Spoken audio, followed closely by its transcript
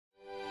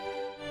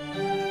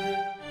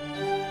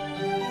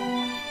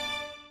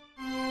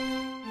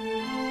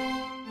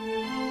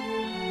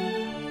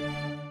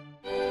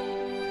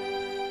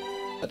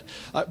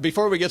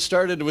Before we get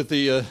started with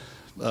the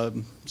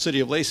city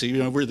of Lacey, you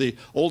know, we're the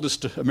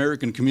oldest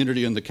American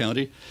community in the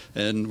county,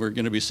 and we're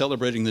going to be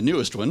celebrating the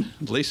newest one,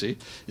 Lacey,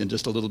 in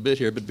just a little bit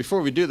here. But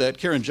before we do that,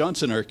 Karen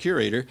Johnson, our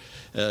curator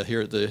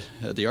here at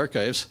the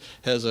archives,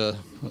 has a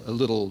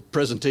little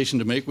presentation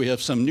to make. We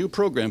have some new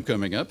program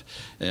coming up,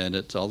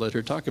 and I'll let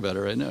her talk about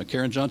it right now.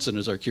 Karen Johnson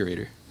is our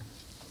curator.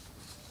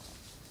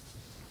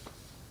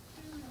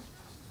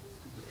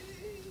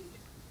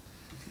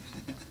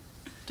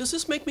 Does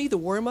this make me the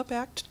warm-up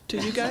act to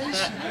you guys?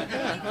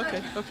 Yeah,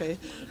 okay.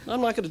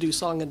 I'm not going to do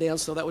song and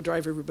dance, though. That would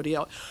drive everybody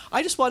out.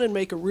 I just wanted to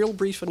make a real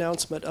brief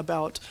announcement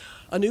about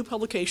a new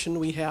publication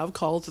we have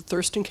called the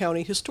Thurston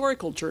County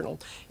Historical Journal.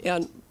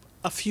 And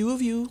a few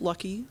of you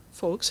lucky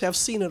folks have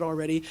seen it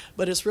already,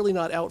 but it's really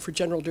not out for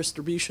general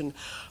distribution.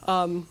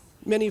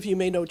 Many of you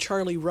may know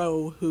Charlie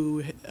Rowe,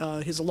 who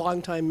is a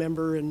longtime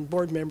member and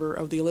board member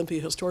of the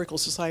Olympia Historical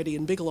Society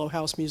and Bigelow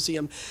House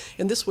Museum.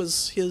 And this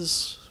was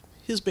his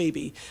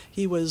baby.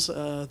 He was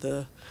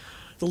the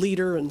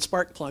leader and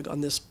spark plug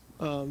on this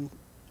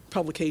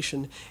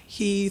publication.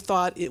 He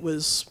thought it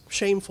was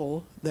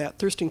shameful that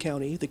Thurston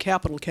County, the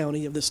capital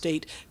county of the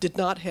state, did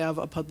not have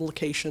a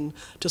publication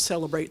to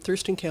celebrate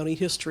Thurston County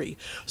history.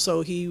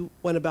 So he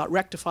went about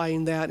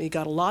rectifying that, and he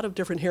got a lot of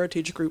different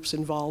heritage groups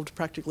involved,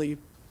 practically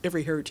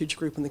every heritage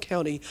group in the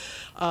county.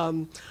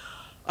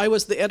 I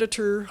was the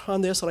editor on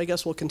this, and I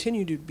guess will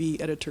continue to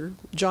be editor.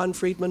 John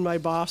Friedman, my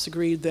boss,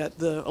 agreed that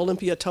the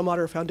Olympia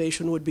Tumwater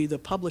Foundation would be the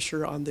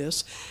publisher on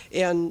this.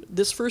 And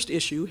this first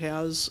issue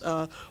has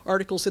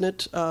articles in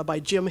it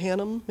by Jim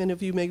Hannum. Many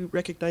of you may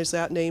recognize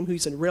that name,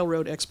 who's a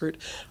railroad expert,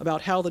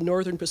 about how the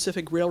Northern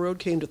Pacific Railroad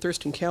came to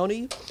Thurston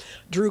County.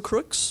 Drew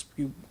Crooks,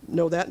 you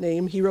know that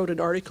name. He wrote an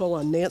article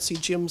on Nancy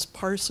Jim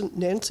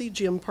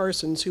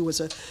Parsons, who was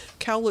a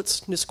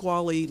Cowlitz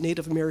Nisqually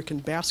Native American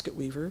basket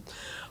weaver.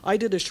 I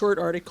did a short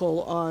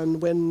article on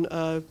when,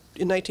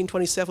 in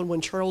 1927, when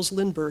Charles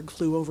Lindbergh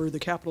flew over the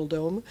Capitol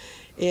Dome.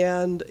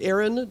 And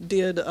Erinn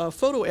did a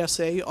photo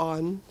essay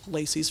on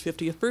Lacey's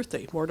 50th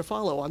birthday. More to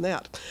follow on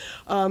that.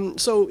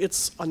 So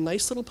it's a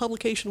nice little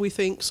publication, we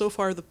think. So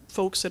far, the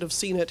folks that have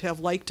seen it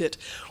have liked it.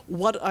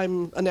 What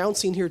I'm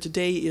announcing here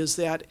today is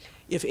that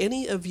if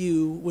any of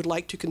you would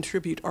like to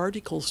contribute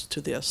articles to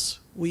this,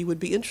 we would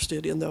be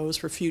interested in those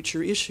for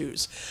future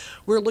issues.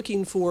 We're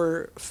looking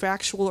for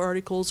factual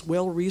articles,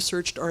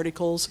 well-researched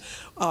articles,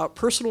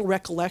 personal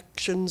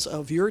recollections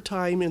of your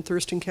time in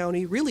Thurston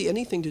County, really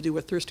anything to do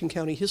with Thurston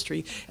County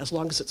history, as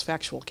long as it's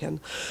factual, Ken.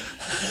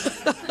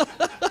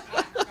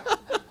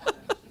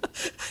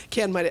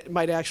 Ken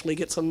might actually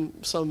get some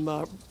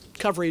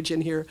coverage in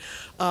here.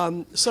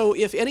 So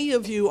if any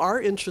of you are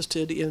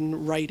interested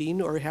in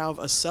writing or have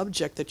a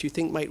subject that you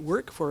think might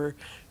work for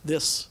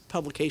this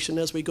publication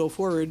as we go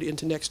forward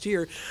into next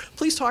year,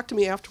 please talk to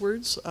me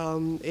afterwards,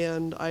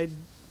 and I'd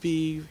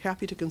be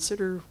happy to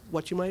consider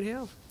what you might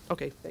have.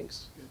 Okay,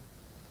 thanks.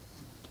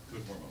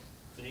 Good warm-up.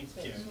 Thanks.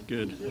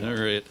 Good. All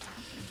right.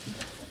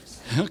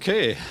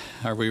 Okay,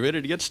 are we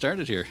ready to get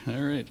started here?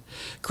 All right.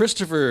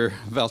 Christopher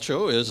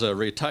Valcho is a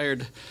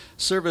retired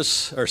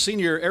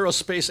senior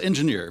aerospace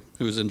engineer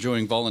who is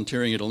enjoying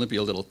volunteering at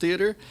Olympia Little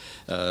Theater,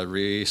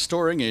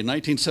 restoring a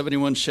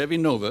 1971 Chevy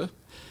Nova,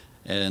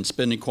 and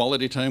spending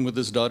quality time with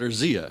his daughter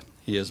Zia.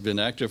 He has been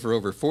active for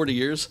over 40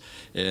 years,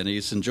 and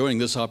he's enjoying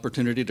this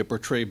opportunity to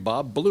portray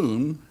Bob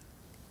Bloom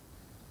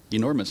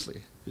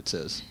enormously, it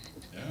says.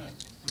 Yeah.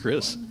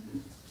 Chris.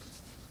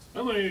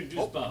 I'm going to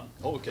introduce Bob.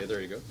 Oh, okay, there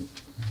you go.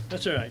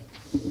 That's all right.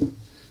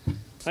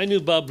 I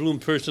knew Bob Bloom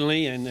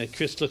personally, and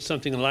Chris looks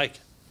something like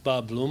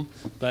Bob Bloom,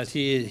 but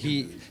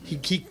he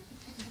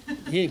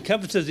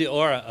encompasses the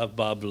aura of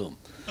Bob Bloom.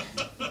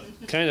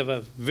 Kind of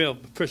a real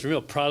person,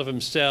 real proud of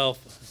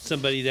himself.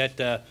 Somebody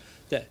that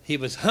he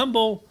was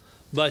humble,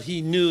 but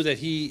he knew that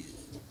he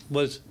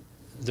was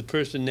the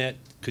person that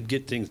could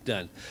get things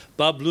done.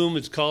 Bob Bloom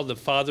is called the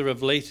father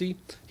of Lacey.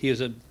 He was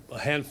a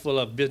handful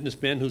of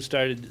businessmen who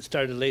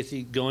started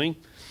Lacey going.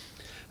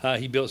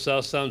 He built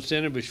South Sound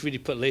Center, which really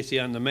put Lacey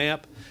on the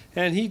map.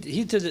 And he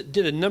did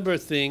a number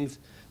of things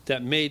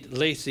that made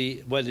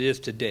Lacey what it is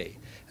today.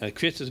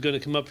 Chris is going to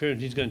come up here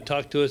and he's going to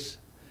talk to us.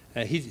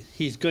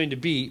 He's going to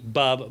be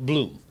Bob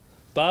Bloom.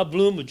 Bob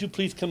Bloom, would you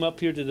please come up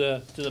here to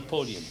the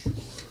podium?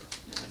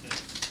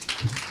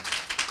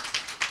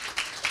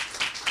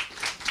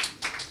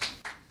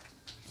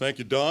 Thank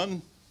you,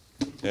 Don,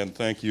 and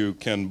thank you,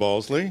 Ken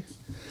Balsley.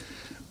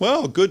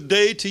 Well, good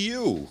day to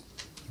you.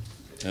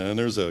 And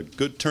there's a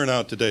good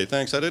turnout today.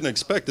 Thanks. I didn't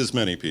expect this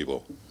many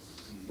people.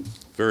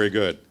 Very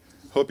good.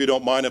 Hope you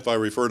don't mind if I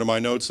refer to my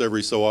notes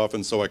every so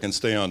often so I can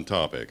stay on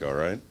topic, all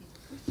right?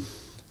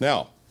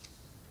 Now,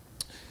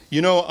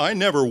 you know, I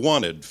never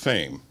wanted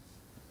fame.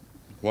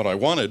 What I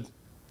wanted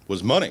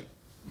was money.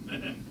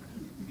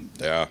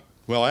 Yeah.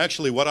 Well,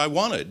 actually, what I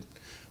wanted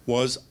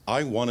was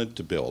I wanted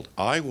to build.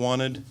 I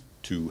wanted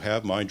to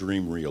have my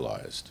dream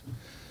realized.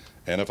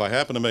 And if I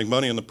happened to make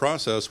money in the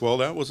process, well,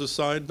 that was a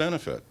side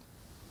benefit.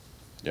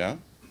 Yeah?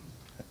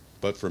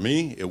 But for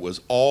me, it was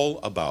all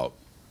about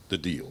the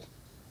deal.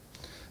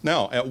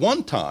 Now, at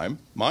one time,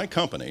 my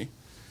company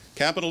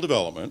Capital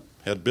Development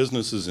had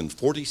businesses in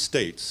 40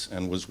 states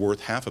and was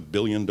worth $500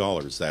 million.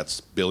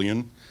 That's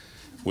billion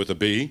with a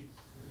B.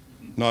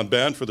 Not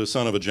bad for the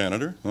son of a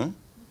janitor, huh?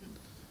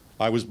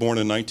 I was born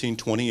in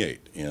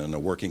 1928 in a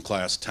working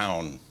class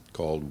town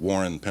called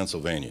Warren,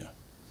 Pennsylvania.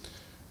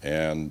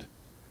 And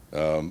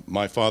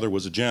my father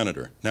was a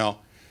janitor. Now,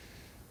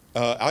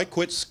 I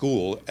quit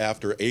school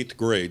after 8th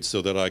grade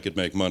so that I could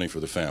make money for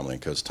the family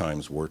because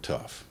times were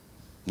tough.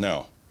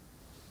 Now,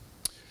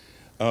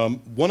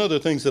 one of the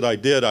things that I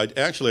did, I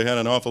actually had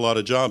an awful lot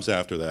of jobs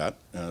after that,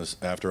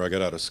 after I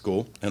got out of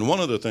school. And one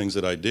of the things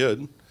that I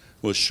did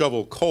was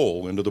shovel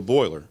coal into the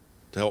boiler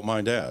to help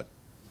my dad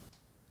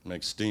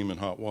make steam and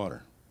hot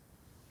water.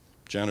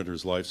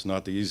 Janitor's life's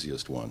not the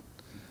easiest one.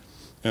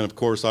 And of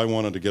course, I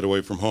wanted to get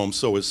away from home,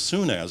 so as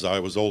soon as I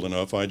was old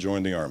enough, I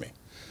joined the Army.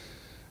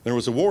 There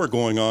was a war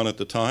going on at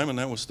the time, and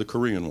that was the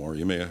Korean War.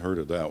 You may have heard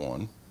of that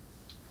one.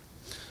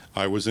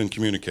 I was in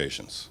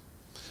communications.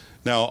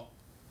 Now,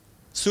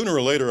 sooner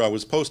or later, I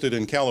was posted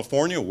in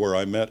California, where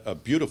I met a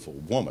beautiful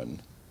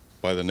woman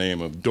by the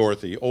name of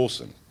Dorothy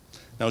Olson.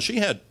 Now, she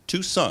had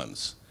 2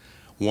 sons.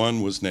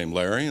 One was named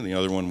Larry, and the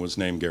other one was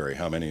named Gary.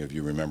 How many of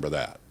you remember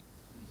that?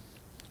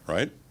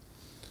 Right?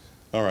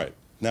 All right.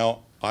 Now,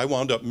 I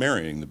wound up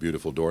marrying the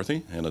beautiful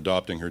Dorothy and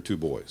adopting her 2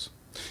 boys.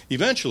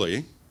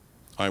 Eventually,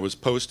 I was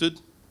posted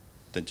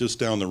just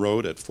down the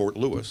road at Fort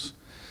Lewis.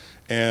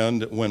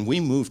 And when we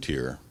moved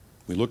here,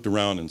 we looked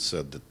around and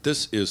said that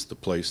this is the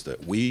place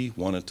that we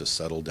wanted to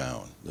settle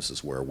down. This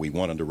is where we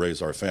wanted to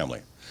raise our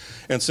family.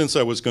 And since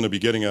I was going to be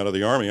getting out of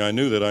the Army, I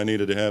knew that I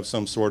needed to have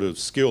some sort of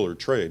skill or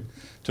trade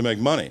to make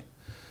money.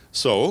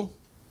 So,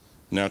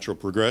 natural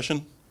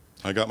progression,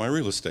 I got my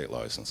real estate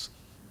license.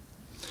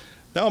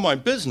 Now, my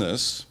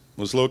business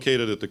was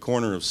located at the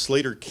corner of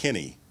Slater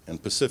Kinney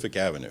and Pacific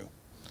Avenue.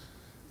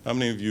 How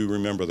many of you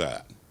remember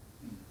that?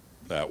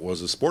 That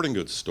was a sporting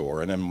goods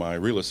store, and then my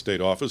real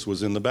estate office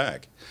was in the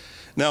back.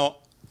 Now,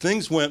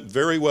 things went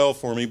very well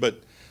for me,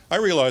 but I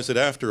realized that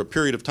after a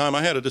period of time,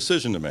 I had a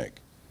decision to make.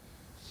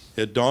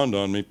 It dawned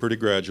on me pretty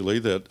gradually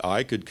that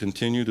I could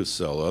continue to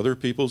sell other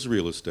people's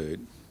real estate,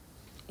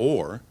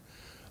 or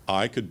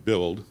I could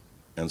build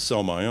and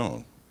sell my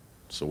own.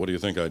 So what do you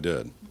think I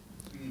did?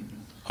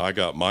 I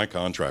got my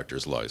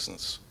contractor's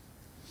license.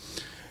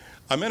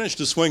 I managed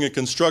to swing a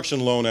construction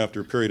loan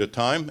after a period of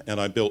time, and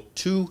I built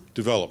 2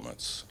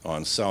 developments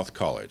on South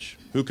College.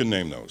 Who can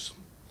name those?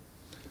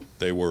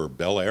 They were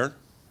Bel Air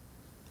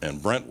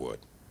and Brentwood.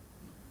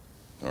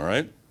 All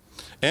right?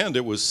 And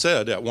it was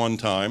said at one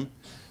time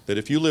that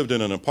if you lived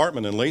in an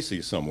apartment in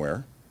Lacey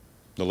somewhere,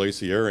 the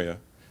Lacey area,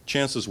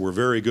 chances were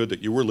very good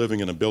that you were living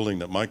in a building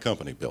that my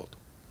company built.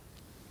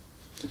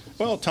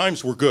 Well,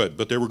 times were good,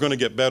 but they were going to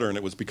get better, and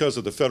it was because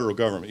of the federal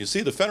government. You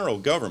see, the federal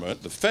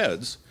government, the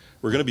feds,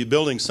 were going to be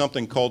building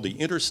something called the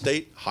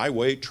Interstate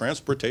Highway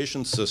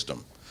Transportation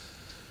System.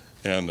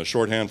 And the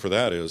shorthand for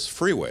that is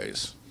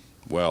freeways.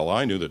 Well,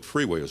 I knew that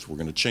freeways were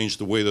going to change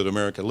the way that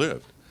America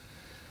lived.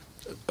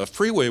 A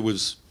freeway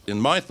was, in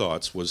my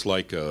thoughts, was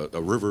like a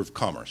river of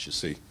commerce, you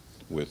see,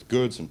 with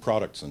goods and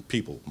products and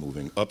people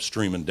moving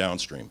upstream and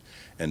downstream.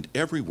 And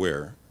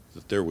everywhere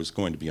that there was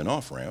going to be an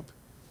off-ramp,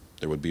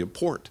 there would be a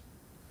port.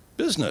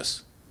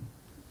 Business.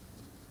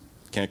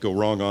 Can't go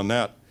wrong on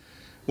that.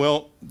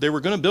 Well, they were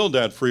going to build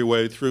that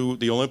freeway through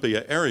the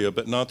Olympia area,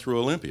 but not through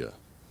Olympia.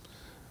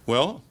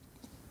 Well,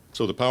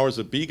 so the powers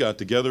that be got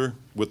together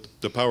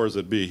with the powers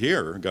that be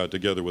here, got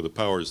together with the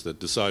powers that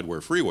decide where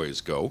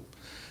freeways go,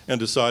 and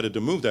decided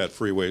to move that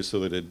freeway so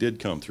that it did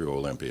come through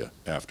Olympia,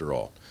 after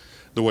all,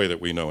 the way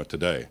that we know it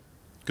today.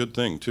 Good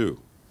thing, too.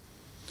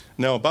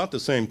 Now, about the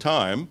same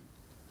time,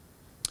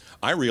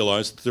 I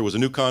realized that there was a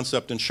new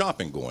concept in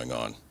shopping going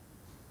on.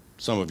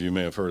 Some of you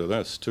may have heard of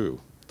this,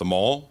 too. The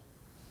mall.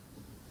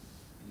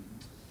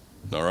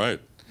 All right.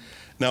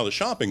 Now, the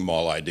shopping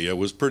mall idea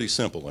was pretty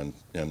simple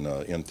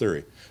in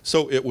theory.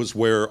 So it was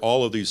where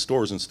all of these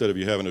stores, instead of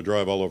you having to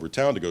drive all over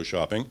town to go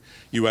shopping,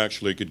 you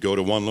actually could go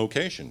to one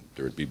location.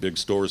 There would be big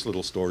stores,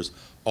 little stores,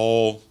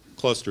 all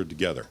clustered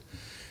together.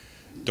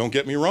 Don't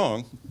get me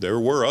wrong, there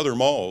were other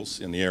malls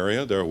in the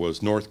area. There was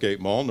Northgate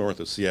Mall north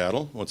of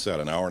Seattle. What's that,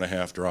 an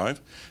hour-and-a-half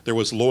drive? There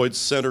was Lloyd's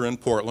Center in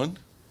Portland.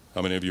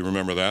 How many of you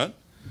remember that?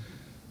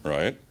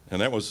 Right?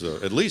 And that was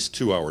at least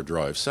 2-hour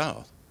drive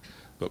south.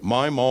 But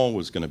my mall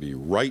was going to be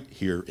right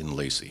here in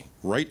Lacey,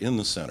 right in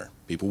the center.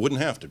 People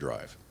wouldn't have to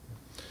drive.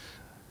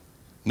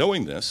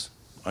 Knowing this,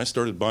 I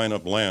started buying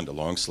up land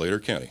along Slater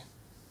County.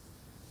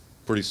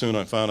 Pretty soon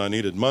I found I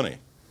needed money.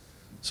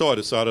 So I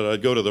decided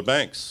I'd go to the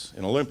banks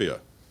in Olympia.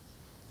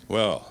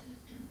 Well,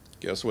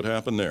 guess what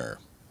happened there?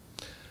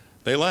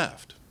 They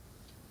laughed.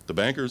 The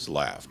bankers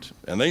laughed,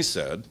 and they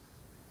said,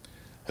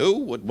 "Who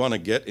would want to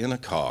get in a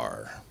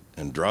car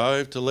and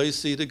drive to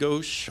Lacey to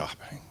go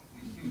shopping?"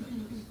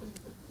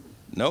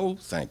 No,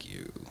 thank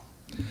you.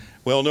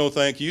 Well, no,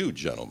 thank you,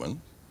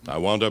 gentlemen. I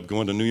wound up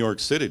going to New York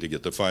City to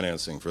get the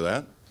financing for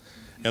that.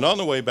 And on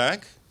the way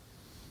back,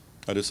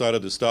 I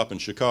decided to stop in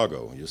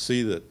Chicago. You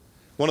see that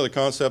one of the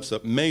concepts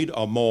that made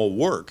a mall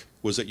work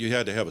was that you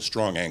had to have a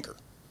strong anchor.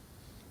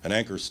 An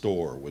anchor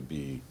store would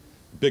be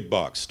big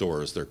box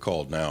stores, they're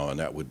called now, and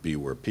that would be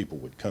where people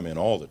would come in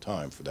all the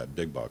time for that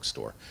big box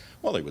store.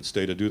 Well, they would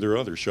stay to do their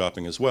other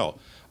shopping as well.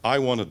 I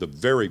wanted the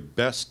very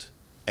best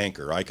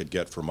anchor I could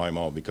get for my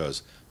mall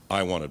because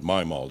I wanted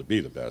my mall to be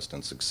the best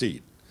and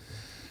succeed.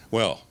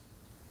 Well,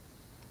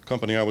 the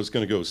company I was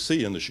going to go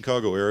see in the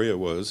Chicago area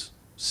was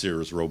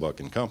Sears, Roebuck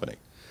and Company.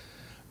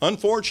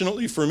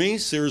 Unfortunately for me,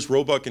 Sears,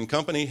 Roebuck and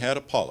Company had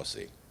a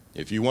policy.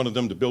 If you wanted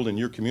them to build in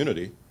your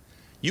community,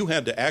 you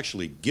had to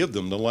actually give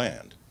them the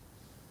land.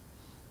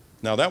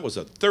 Now, that was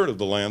a third of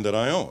the land that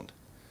I owned,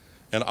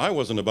 and I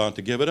wasn't about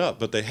to give it up,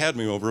 but they had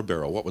me over a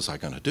barrel. What was I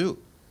going to do?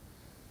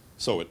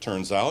 So it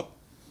turns out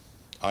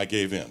I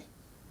gave in,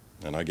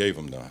 and I gave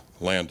them the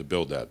land to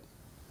build that.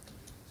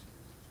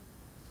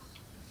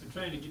 I'm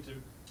trying to get the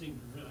thing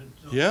to run.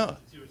 Yeah.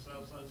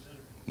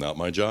 Not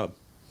my job.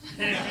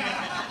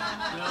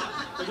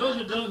 Now, for those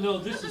who don't know,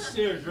 this is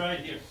Sears right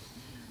here.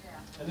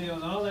 And they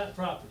own all that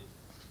property.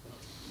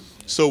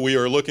 So we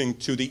are looking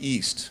to the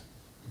east.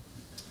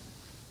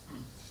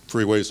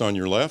 Freeway's on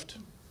your left,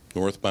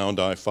 northbound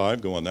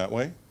I-5 going that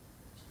way.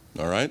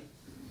 All right?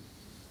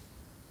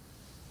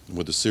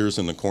 With the Sears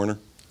in the corner.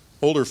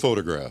 Older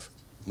photograph.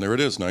 There it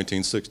is,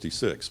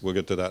 1966. We'll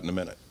get to that in a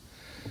minute.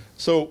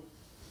 So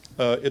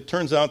it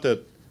turns out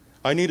that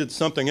I needed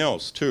something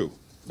else, too,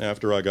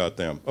 after I got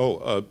them.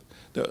 Oh,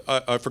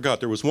 I forgot.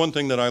 There was one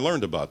thing that I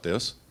learned about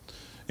this.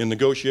 In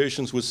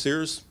negotiations with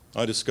Sears,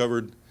 I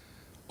discovered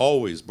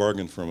always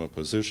bargain from a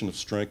position of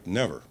strength,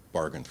 never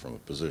bargain from a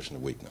position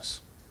of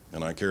weakness.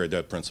 And I carried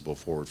that principle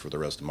forward for the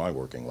rest of my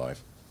working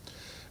life.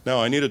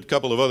 Now, I needed a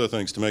couple of other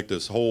things to make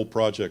this whole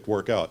project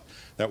work out.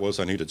 That was,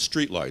 I needed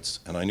street lights,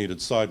 and I needed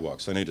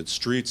sidewalks, I needed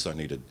streets, I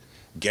needed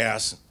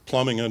gas,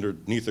 plumbing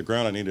underneath the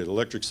ground, I needed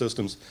electric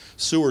systems,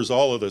 sewers,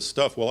 all of this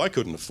stuff. Well, I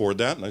couldn't afford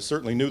that, and I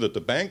certainly knew that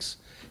the banks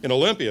in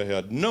Olympia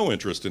had no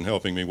interest in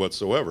helping me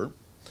whatsoever.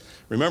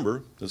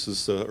 Remember, this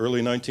is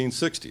early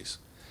 1960s.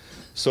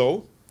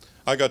 So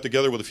I got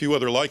together with a few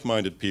other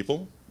like-minded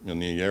people in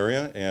the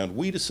area, and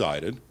we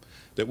decided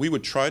that we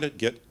would try to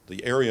get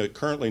the area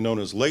currently known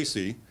as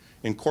Lacey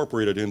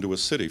incorporated into a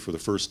city for the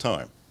first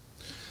time.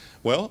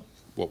 Well,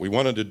 what we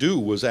wanted to do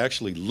was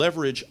actually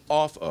leverage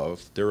off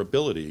of their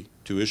ability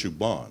to issue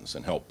bonds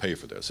and help pay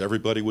for this.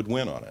 Everybody would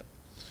win on it.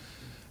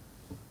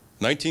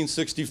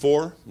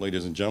 1964,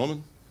 ladies and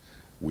gentlemen,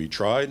 we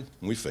tried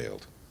and we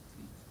failed.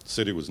 The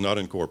city was not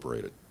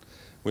incorporated.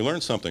 We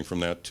learned something from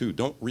that too.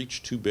 Don't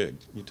reach too big.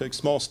 You take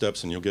small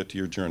steps and you'll get to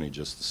your journey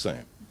just the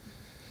same.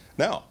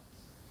 Now,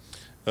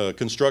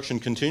 construction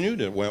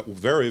continued. It went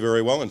very,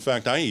 very well. In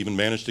fact, I even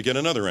managed to get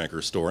another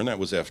anchor store, and that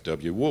was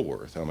F.W.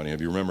 Woolworth. How many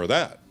of you remember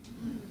that?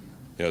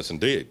 Yes,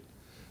 indeed.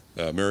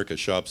 America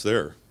shops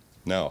there.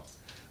 Now,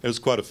 it was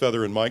quite a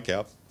feather in my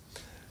cap.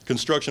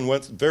 Construction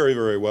went very,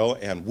 very well,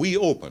 and we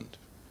opened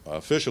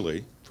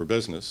officially for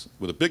business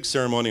with a big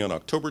ceremony on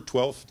October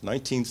 12th,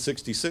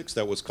 1966.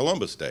 That was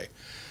Columbus Day.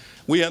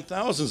 We had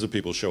thousands of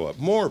people show up,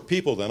 more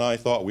people than I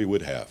thought we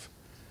would have.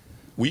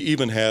 We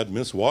even had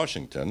Miss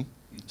Washington,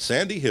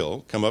 Sandy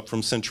Hill, come up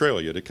from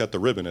Centralia to cut the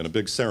ribbon in a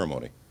big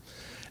ceremony.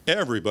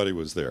 Everybody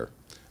was there.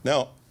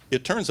 Now,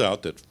 it turns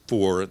out that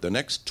for the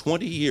next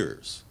 20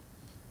 years,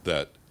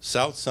 that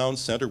South Sound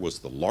Center was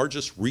the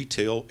largest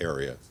retail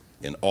area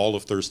in all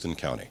of Thurston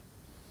County.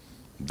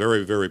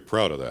 Very, very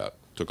proud of that.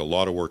 Took a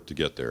lot of work to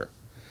get there.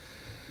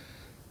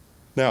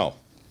 Now,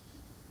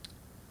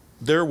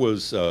 there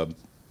was, let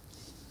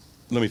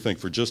me think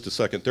for just a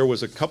second, there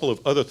was a couple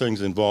of other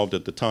things involved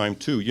at the time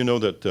too. You know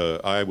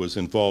that I was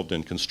involved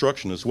in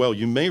construction as well.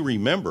 You may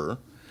remember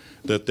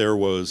that there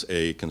was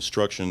a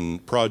construction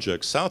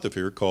project south of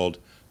here called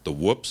the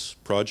Whoops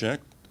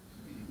Project.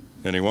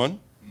 Anyone?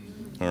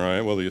 All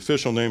right, well, the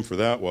official name for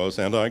that was,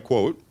 and I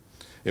quote,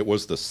 it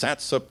was the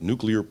Satsupp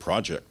Nuclear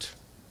Project.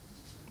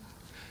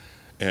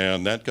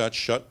 And that got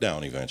shut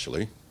down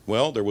eventually.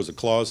 Well, there was a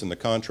clause in the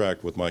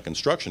contract with my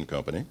construction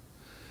company,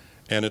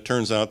 and it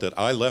turns out that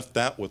I left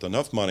that with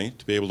enough money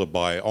to be able to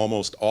buy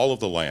almost all of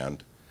the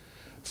land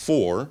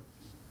for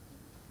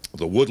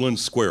the Woodland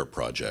Square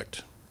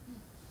Project.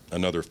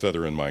 Another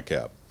feather in my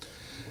cap.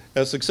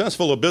 As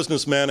successful a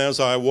businessman as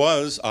I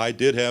was, I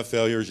did have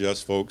failures.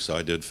 Yes, folks,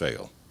 I did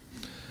fail.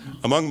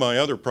 Among my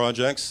other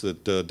projects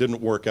that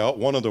didn't work out,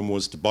 one of them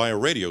was to buy a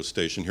radio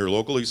station here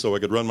locally so I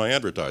could run my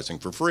advertising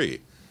for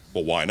free.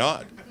 Well, why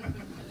not?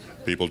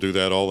 People do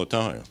that all the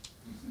time.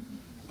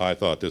 I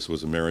thought this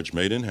was a marriage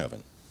made in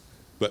heaven.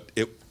 But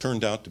it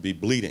turned out to be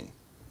bleeding.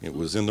 It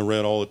was in the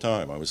red all the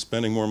time. I was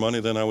spending more money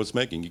than I was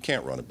making. You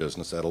can't run a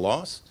business at a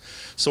loss.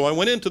 So I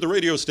went into the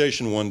radio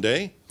station one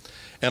day,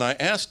 and I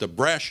asked a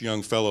brash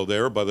young fellow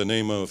there by the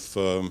name of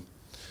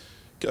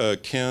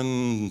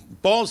Ken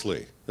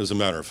Balsley, as a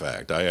matter of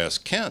fact. I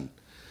asked Ken,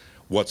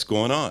 what's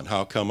going on?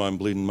 How come I'm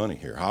bleeding money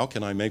here? How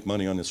can I make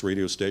money on this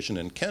radio station?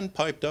 And Ken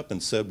piped up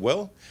and said,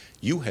 well,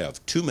 you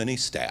have too many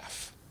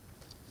staff.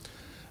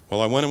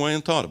 Well, I went away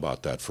and thought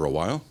about that for a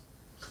while.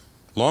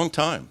 Long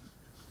time.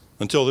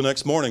 Until the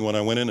next morning when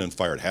I went in and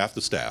fired half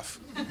the staff,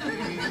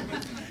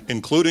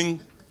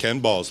 including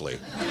Ken Balsley.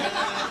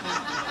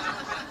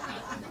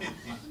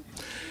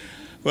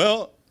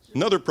 Well,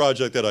 another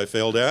project that I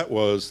failed at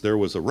was there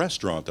was a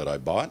restaurant that I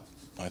bought.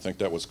 I think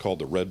that was called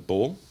the Red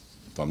Bull,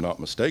 if I'm not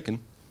mistaken,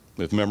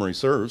 if memory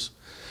serves.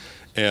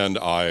 And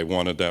I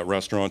wanted that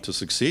restaurant to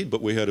succeed,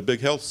 but we had a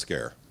big health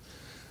scare.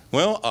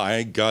 Well,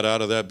 I got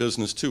out of that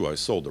business too. I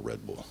sold the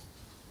Red Bull.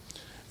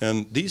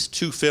 And these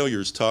two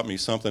failures taught me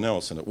something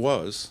else, and it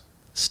was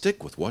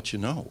stick with what you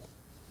know.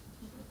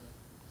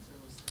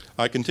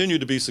 I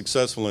continued to be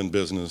successful in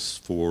business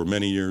for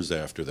many years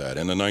after that.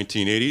 In the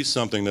 1980s,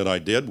 something that I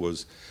did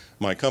was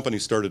my company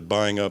started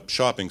buying up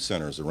shopping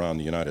centers around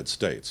the United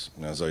States.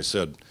 And as I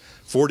said,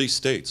 40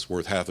 states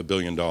worth $500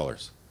 million.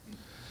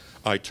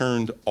 I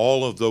turned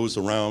all of those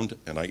around,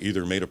 and I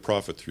either made a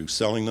profit through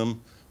selling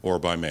them or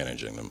by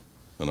managing them.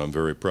 And I'm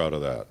very proud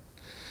of that.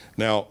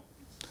 Now,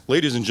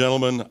 ladies and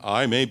gentlemen,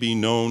 I may be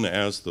known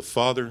as the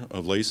father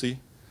of Lacey,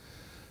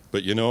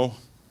 but you know,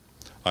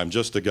 I'm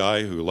just a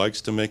guy who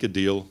likes to make a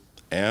deal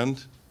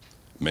and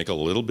make a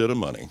little bit of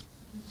money.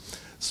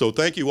 So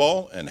thank you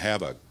all, and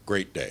have a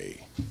great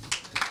day.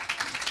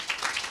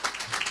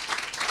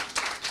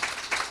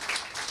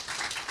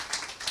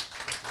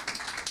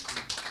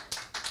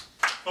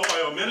 Oh,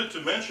 I omitted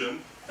to mention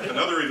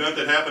another event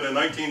that happened in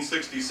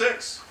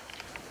 1966.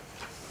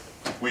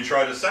 We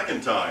tried a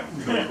second time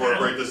to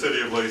incorporate the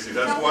city of Lacey.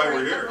 That's why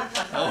we're here.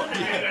 Oh,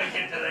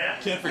 yeah.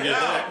 Can't forget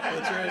that.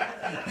 That's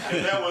right.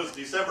 And that was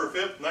December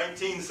 5th,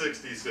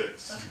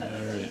 1966. All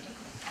right.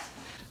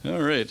 All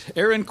right.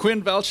 Erinn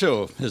Quinn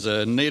Valcho is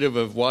a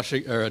native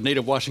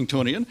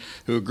Washingtonian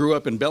who grew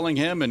up in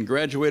Bellingham and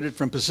graduated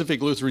from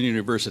Pacific Lutheran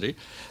University.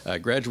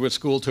 Graduate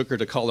school took her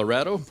to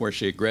Colorado, where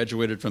she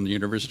graduated from the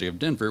University of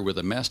Denver with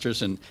a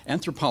master's in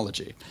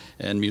anthropology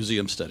and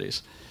museum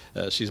studies.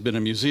 She's been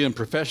a museum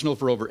professional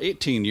for over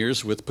 18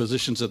 years with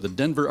positions at the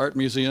Denver Art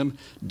Museum,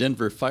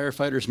 Denver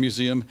Firefighters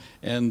Museum,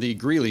 and the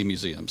Greeley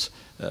Museums.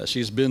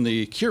 She's been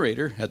the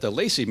curator at the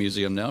Lacey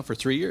Museum now for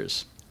 3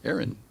 years.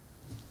 Erinn.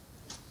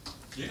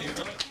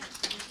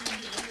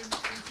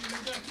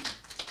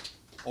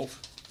 Oh.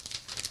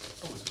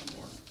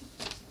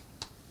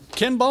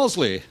 Ken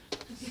Balsley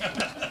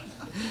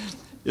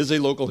is a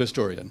local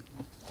historian.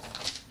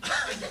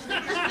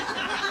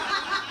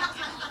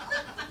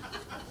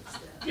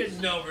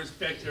 Getting no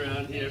respect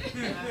around here.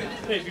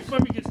 Hey, before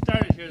we get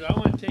started here, I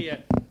want to tell you,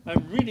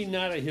 I'm really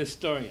not a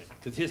historian,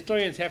 because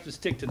historians have to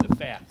stick to the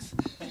facts.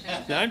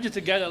 Now, I'm just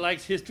a guy that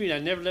likes history, and I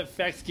never let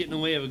facts get in the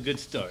way of a good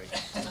story.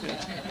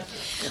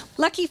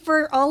 Lucky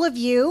for all of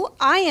you,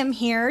 I am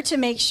here to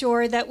make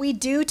sure that we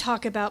do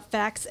talk about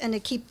facts and to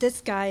keep this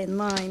guy in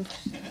line.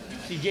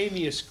 She gave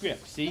me a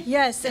script, see?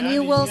 Yes, and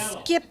you will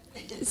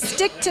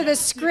stick to the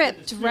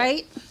script,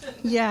 right?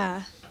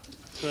 Yeah.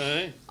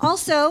 Right.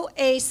 Also,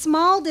 a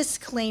small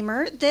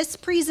disclaimer, this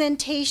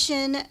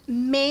presentation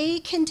may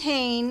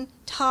contain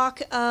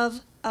talk of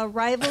a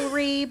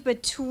rivalry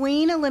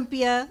between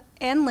Olympia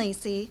and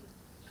Lacey,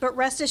 but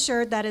rest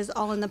assured that is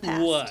all in the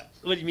past. What?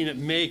 What do you mean it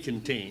may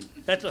contain?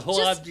 That's the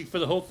whole object for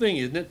the whole thing,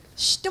 isn't it?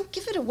 Shh, don't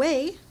give it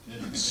away.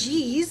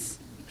 Jeez.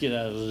 Get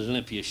out of the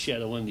Olympia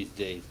shadow one of these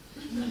days.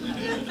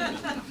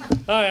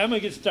 All right, I'm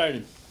going to get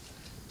started.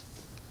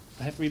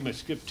 I have to read my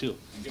script, too.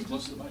 Get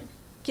close to the mic.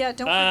 Yeah,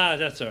 don't.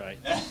 That's all right.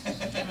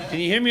 Can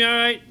you hear me all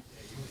right?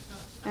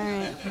 All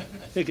right.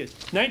 Okay.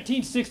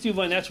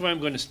 1961, that's where I'm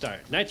going to start.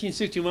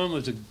 1961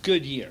 was a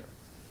good year.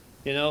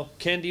 You know,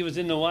 Kennedy was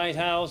in the White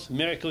House,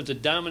 America was a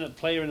dominant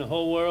player in the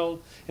whole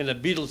world, and the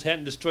Beatles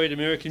hadn't destroyed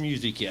American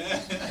music yet.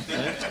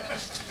 Right?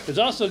 It was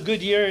also a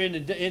good year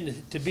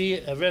to be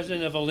a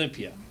resident of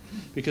Olympia,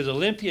 because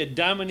Olympia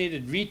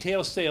dominated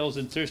retail sales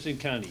in Thurston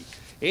County.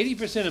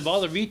 80% of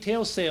all the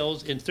retail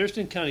sales in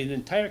Thurston County, the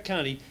entire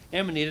county,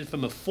 emanated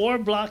from a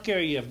 4-block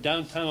area of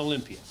downtown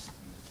Olympia.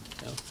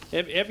 Now,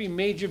 every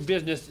major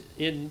business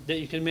that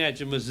you can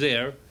imagine was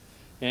there,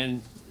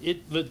 and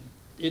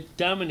it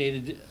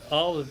dominated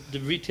all of the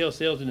retail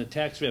sales and the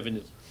tax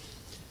revenue.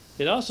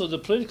 It also, the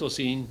political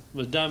scene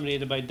was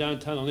dominated by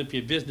downtown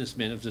Olympia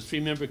businessmen. It was a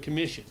 3-member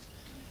commission.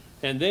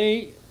 And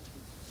they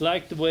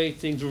liked the way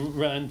things were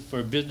run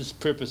for business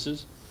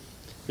purposes.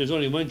 There's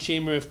only one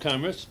Chamber of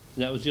Commerce.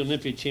 That was the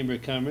Olympia Chamber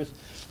of Commerce.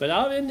 But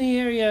out in the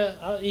area,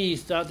 out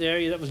east, out the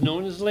area that was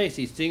known as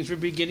Lacey, things were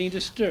beginning to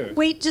stir.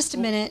 Wait just a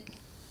minute.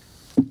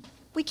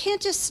 We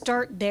can't just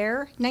start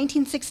there.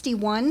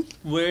 1961?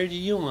 Where do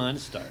you want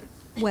to start?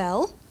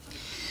 Well,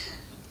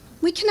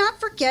 we cannot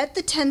forget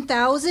the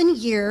 10,000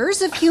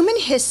 years of human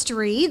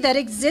history that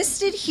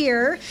existed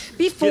here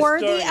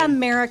before the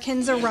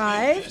Americans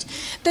arrived.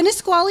 The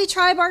Nisqually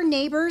tribe, our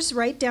neighbors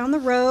right down the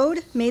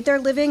road, made their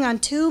living on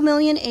 2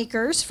 million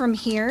acres from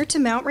here to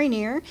Mount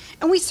Rainier.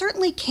 And we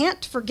certainly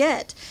can't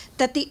forget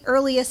that the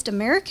earliest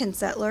American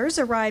settlers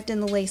arrived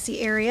in the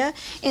Lacey area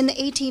in the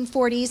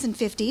 1840s and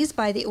 50s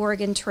by the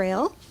Oregon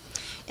Trail.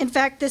 In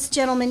fact, this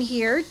gentleman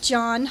here,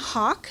 John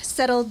Hawk,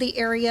 settled the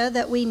area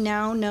that we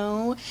now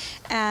know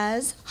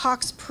as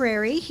Hawk's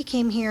Prairie. He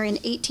came here in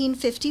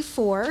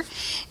 1854,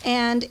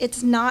 and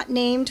it's not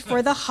named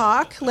for the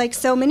hawk, like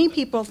so many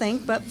people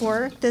think, but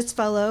for this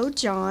fellow,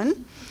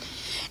 John.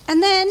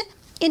 And then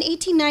In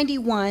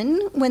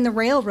 1891, when the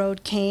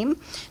railroad came,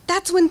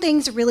 that's when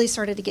things really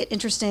started to get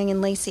interesting in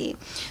Lacey.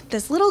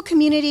 This little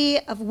community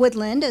of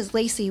Woodland, as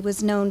Lacey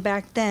was known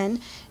back then,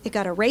 it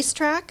got a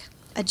racetrack,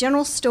 a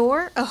general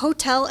store, a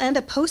hotel, and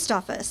a post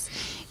office.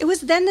 It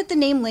was then that the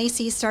name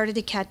Lacey started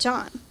to catch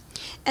on.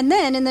 And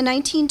then in the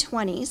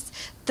 1920s,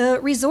 the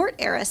resort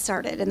era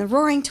started in the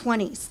Roaring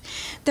 20s.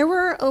 There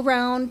were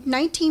around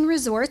 19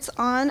 resorts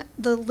on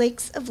the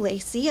lakes of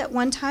Lacey at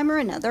one time or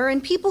another,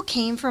 and people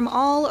came from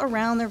all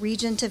around the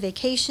region to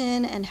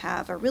vacation and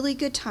have a really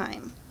good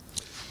time.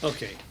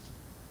 Okay,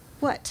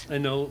 What? I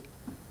know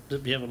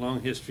that we have a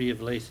long history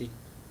of Lacey,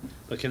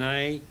 but can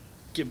I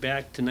get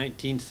back to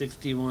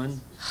 1961?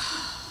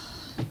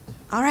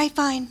 All right,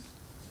 fine.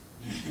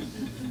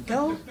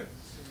 Go.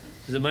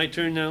 Is it my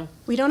turn now?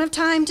 We don't have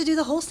time to do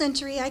the whole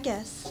century, I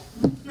guess.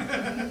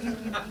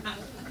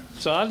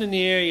 So out in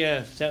the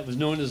area that was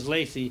known as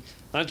Lacey,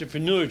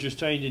 entrepreneurs were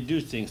starting to do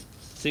things.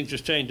 Things were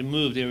starting to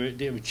move.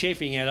 They were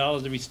chafing at all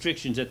of the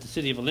restrictions that the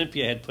city of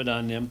Olympia had put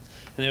on them,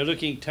 and they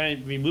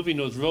were removing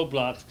those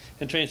roadblocks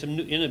and trying some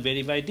new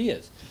innovative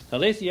ideas. Now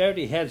Lacey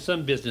already had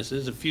some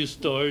businesses, a few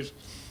stores,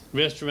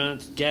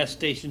 restaurants, gas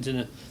stations,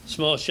 and a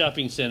small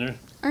shopping center.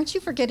 Aren't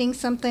you forgetting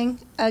something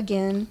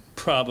again?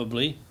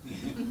 Probably.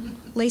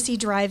 Lacey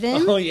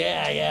Drive-In? Oh,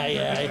 yeah.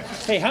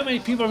 Hey, how many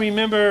people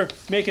remember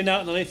making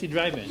out in the Lacey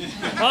Drive-In?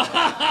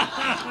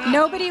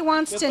 Nobody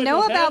wants to put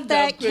know those about hands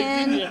that, up quick,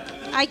 Ken.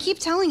 didn't I keep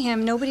telling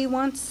him nobody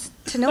wants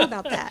to know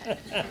about that.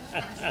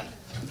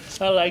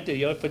 I like that.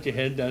 You ought to put your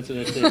head down so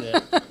they say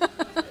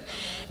that.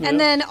 And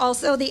then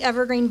also the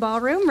Evergreen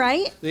Ballroom,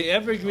 right? The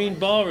Evergreen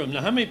Ballroom.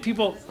 Now, how many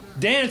people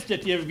danced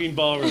at the Evergreen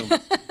Ballroom?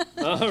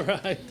 All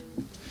right.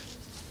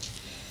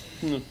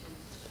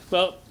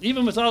 Well,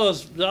 even with all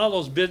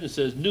those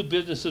businesses, new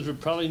businessmen were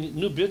probably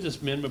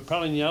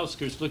in the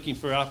outskirts looking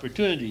for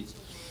opportunities,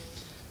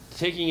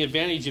 taking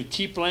advantage of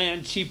cheap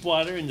land, cheap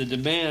water, and the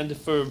demand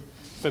for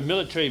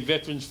military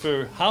veterans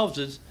for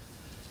houses.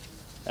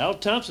 Al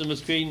Thompson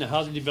was creating the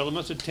housing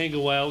developments at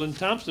Tango Wild and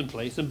Thompson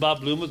Place, and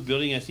Bob Bloom was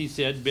building, as he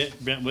said,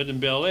 Brentwood and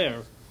Bel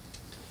Air.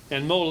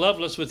 And Mo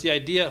Lovelace, with the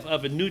idea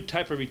of a new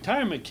type of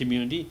retirement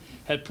community,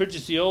 had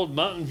purchased the old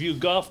Mountain View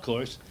Golf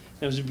Course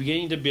and was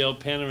beginning to build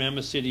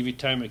Panorama City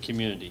Retirement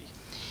Community.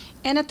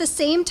 And at the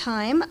same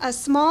time, a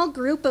small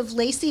group of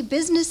Lacey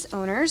business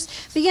owners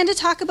began to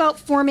talk about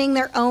forming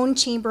their own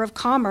chamber of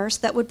commerce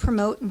that would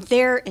promote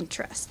their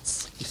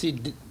interests. You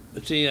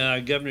see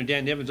Governor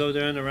Dan Evans over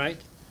there on the right?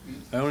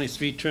 Our only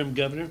three-term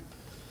governor.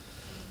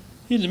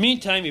 In the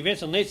meantime,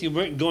 events in Lacey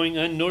weren't going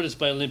unnoticed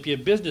by Olympia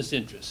business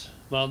interests.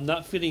 While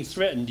not feeling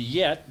threatened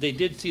yet, they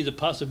did see the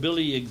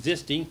possibility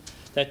existing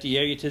that the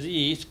area to the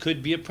east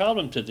could be a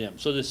problem to them.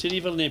 So the city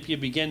of Olympia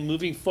began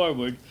moving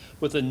forward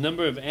with a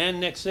number of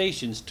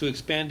annexations to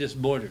expand its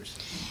borders.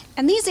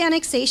 And these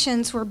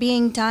annexations were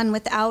being done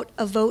without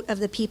a vote of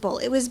the people.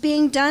 It was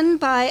being done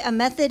by a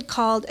method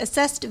called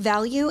assessed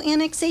value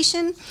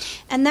annexation,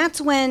 and that's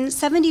when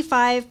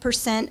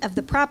 75% of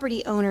the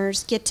property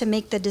owners get to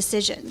make the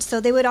decision. So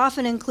they would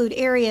often include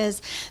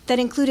areas that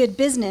included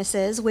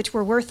businesses, which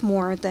were worth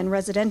more than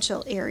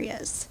residential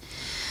areas.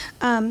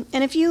 And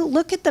if you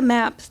look at the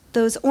map,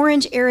 those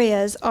orange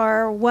areas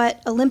are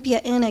what Olympia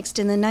annexed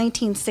in the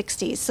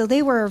 1960s. So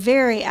they were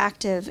very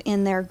active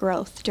in their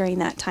growth during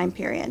that time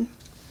period.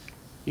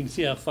 You can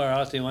see how far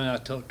out they went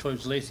out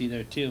towards Lacey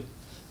there too.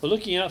 Well,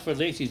 looking out for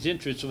Lacey's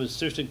interests was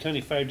Thurston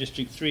County Fire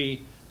District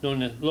 3,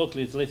 known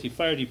locally as the Lacey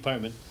Fire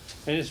Department.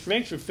 And its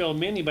ranks were filled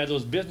mainly by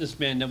those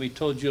businessmen that we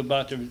told you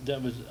about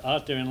that was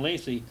out there in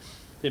Lacey.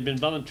 They've been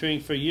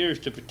volunteering for years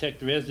to protect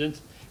the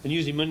residents and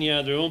using money out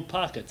of their own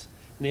pockets.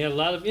 And they had a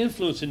lot of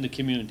influence in the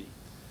community.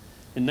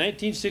 In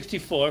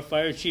 1964,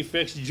 Fire Chief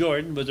Rex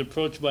Jordan was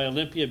approached by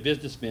Olympia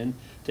businessmen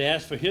to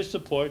ask for his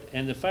support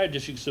and the fire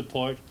district's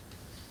support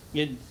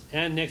in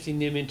annexing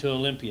them into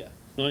Olympia,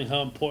 knowing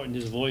how important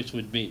his voice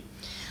would be.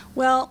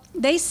 Well,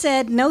 they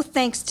said no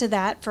thanks to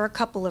that for a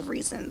couple of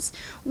reasons.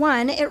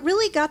 One, it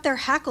really got their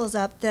hackles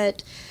up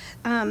that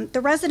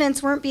the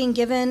residents weren't being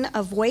given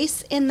a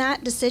voice in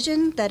that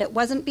decision, that it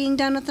wasn't being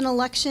done with an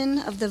election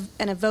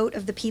and a vote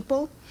of the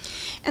people.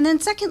 And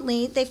then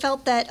secondly, they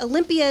felt that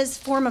Olympia's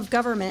form of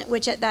government,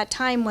 which at that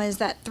time was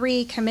that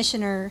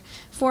 3-commissioner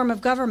form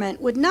of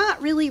government, would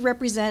not really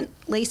represent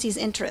Lacey's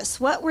interests.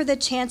 What were the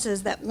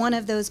chances that one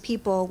of those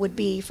people would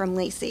be from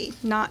Lacey?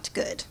 Not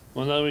good.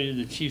 Well, not only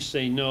did the chief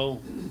say no,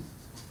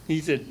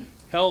 he said,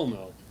 hell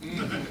no.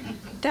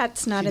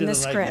 That's not in the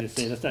script.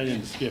 That's not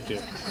in the script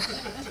here.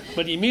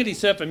 But he immediately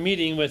set up a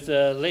meeting with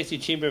the Lacey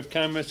Chamber of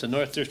Commerce, the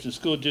North Thurston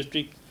School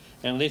District,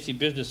 and Lacey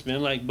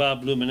businessmen like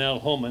Bob Bloom and Al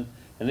Holman,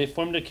 and they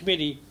formed a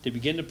committee to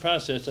begin the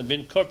process of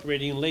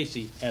incorporating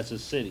Lacey as a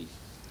city.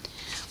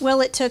 Well,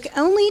 it took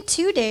only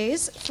 2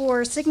 days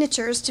for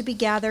signatures to be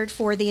gathered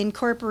for the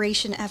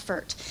incorporation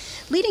effort.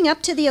 Leading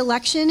up to the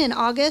election in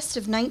August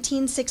of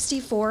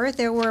 1964,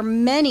 there were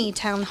many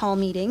town hall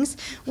meetings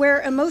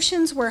where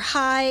emotions were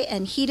high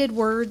and heated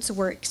words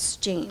were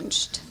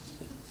exchanged.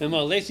 And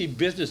while Lacey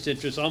business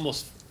interests,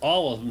 almost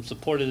all of them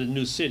supported the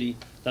new city,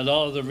 not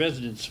all of the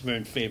residents were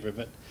in favor of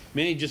it.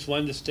 Many just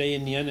wanted to stay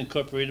in the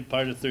unincorporated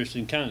part of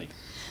Thurston County.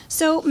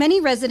 So many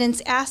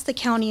residents asked the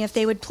county if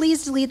they would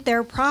please delete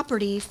their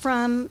property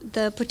from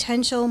the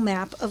potential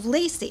map of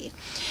Lacey.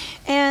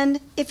 And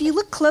if you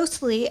look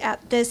closely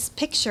at this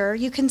picture,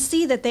 you can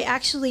see that they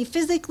actually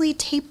physically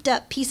taped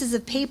up pieces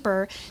of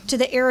paper to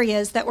the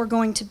areas that were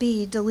going to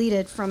be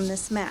deleted from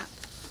this map.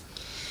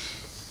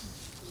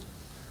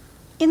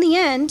 In the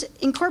end,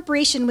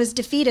 incorporation was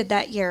defeated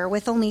that year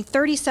with only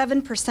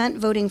 37%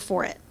 voting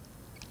for it.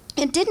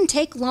 It didn't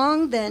take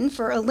long then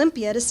for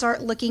Olympia to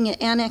start looking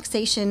at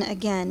annexation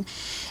again.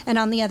 And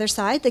on the other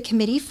side, the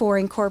Committee for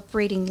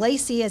Incorporating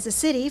Lacey as a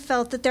city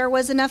felt that there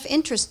was enough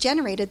interest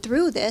generated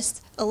through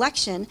this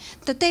election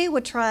that they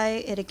would try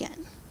it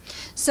again.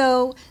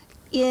 So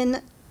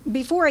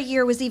before a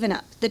year was even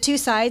up, the two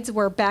sides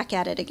were back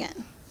at it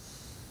again.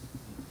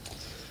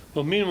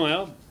 Well,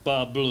 meanwhile,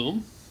 Bob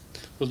Bloom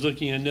was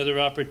looking at another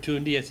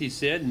opportunity, as he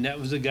said, and that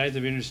was the guise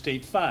of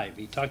Interstate 5.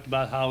 He talked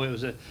about how it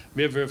was a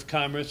river of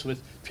commerce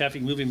with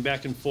traffic moving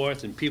back and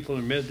forth and people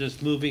and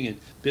residents moving and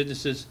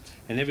businesses,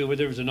 and everywhere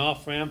there was an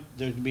off-ramp,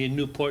 there would be a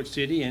new port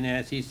city, and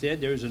as he said,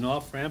 there was an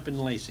off-ramp in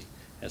Lacey,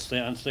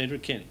 on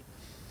Slater-Kinney.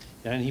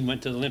 And he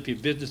went to the Olympia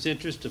Business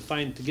Interest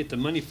to get the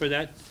money for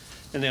that,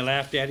 and they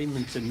laughed at him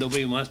and said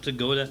nobody wants to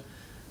go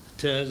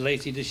to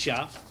Lacey to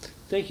shop.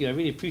 Thank you, I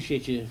really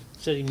appreciate you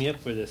setting me up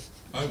for this.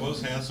 I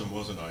was handsome,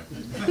 wasn't I?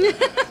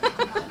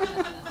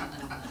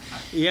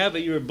 Yeah,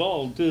 but you were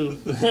bald, too.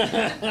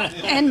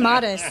 And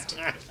modest.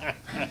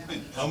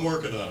 I'm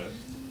working on it.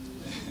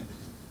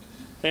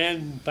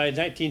 And by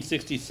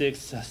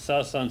 1966,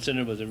 South Sound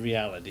Center was a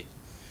reality.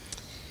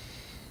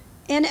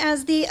 And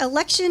as the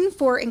election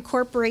for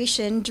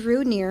incorporation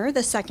drew near,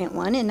 the second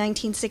one in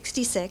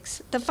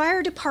 1966, the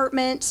fire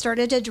department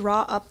started to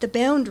draw up the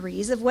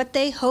boundaries of what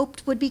they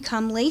hoped would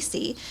become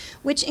Lacey,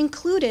 which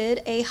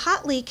included a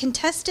hotly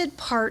contested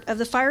part of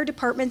the fire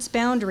department's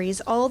boundaries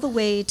all the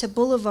way to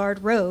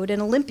Boulevard Road in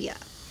Olympia.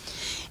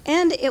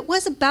 And it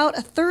was about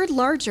a third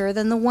larger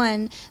than the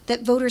one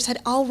that voters had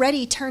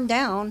already turned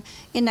down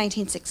in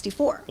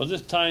 1964. Well,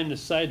 this time the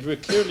sides were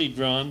clearly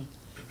drawn.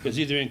 It was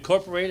either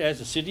incorporated as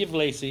the city of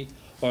Lacey,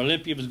 or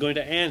Olympia was going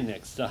to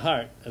annex the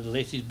heart of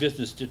Lacey's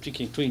business district,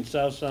 including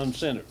South Sound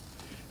Center.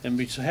 And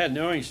we had an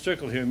orange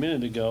circle here a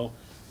minute ago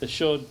that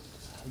showed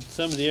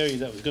some of the area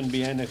that was going to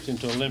be annexed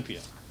into Olympia.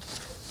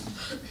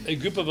 A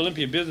group of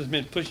Olympia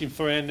businessmen pushing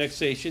for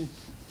annexation,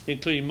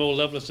 including Mo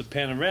Lovelace of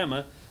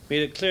Panorama,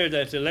 made it clear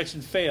that if the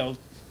election failed,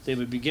 they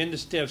would begin the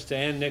steps to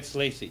annex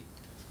Lacey.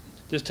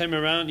 This time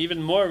around,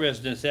 even more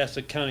residents asked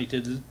the county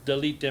to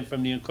delete them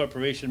from the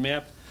incorporation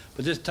map,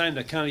 but this time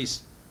the county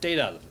stayed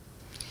out of it.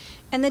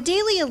 And the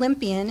Daily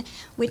Olympian,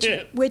 which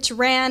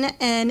ran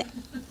an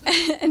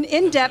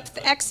in-depth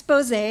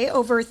expose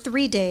over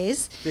 3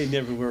 days. They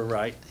never were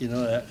right, you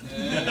know that.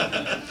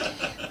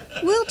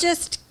 We'll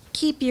just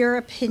keep your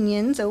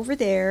opinions over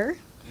there.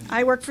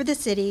 I work for the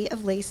city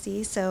of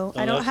Lacey, so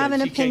I don't have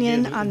an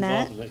opinion on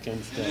that. That kind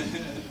of stuff.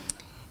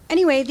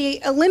 Anyway,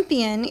 the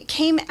Olympian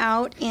came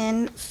out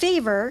in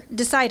favor,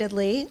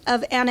 decidedly,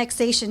 of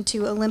annexation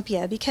to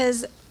Olympia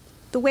because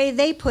the way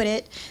they put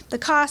it, the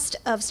cost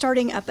of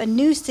starting up a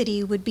new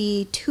city would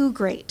be too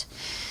great.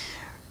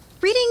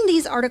 Reading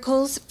these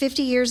articles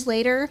 50 years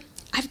later,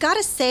 I've got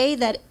to say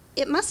that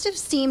it must have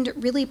seemed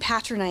really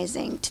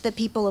patronizing to the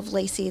people of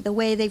Lacey, the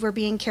way they were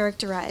being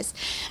characterized,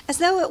 as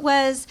though it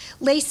was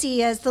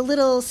Lacey as the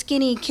little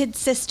skinny kid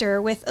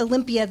sister with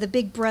Olympia, the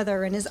big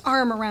brother, and his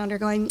arm around her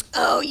going,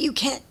 "Oh, you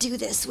can't do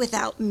this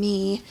without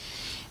me."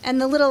 And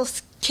the little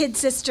kid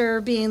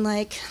sister being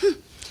like,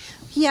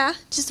 "Yeah,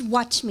 just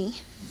watch me."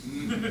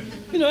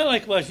 You know, I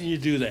like watching you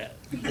do that.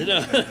 You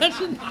know?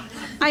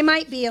 I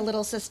might be a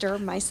little sister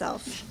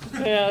myself.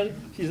 Yeah,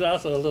 she's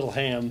also a little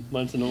ham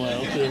once in a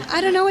while, too.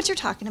 I don't know what you're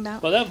talking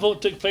about. Well, that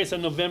vote took place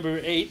on November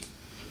 8th,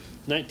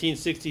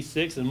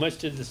 1966, and much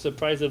to the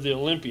surprise of the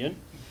Olympian,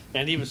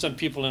 and even some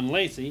people in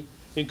Lacey,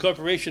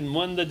 incorporation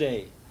won the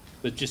day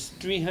with just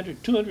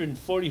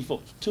 240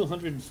 votes.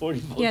 240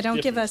 votes. Yeah, don't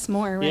give difference. us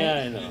more, right?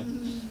 Yeah, I know.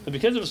 And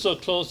because it was so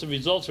close, the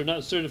results were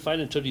not certified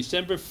until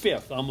December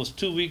 5th, almost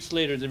 2 weeks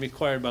later than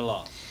required by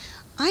law.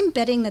 I'm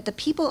betting that the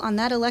people on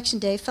that election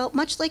day felt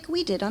much like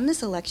we did on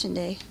this election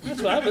day.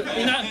 That's what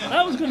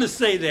I was going to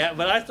say that,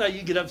 but I thought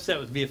you'd get upset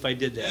with me if I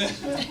did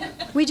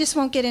that. We just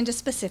won't get into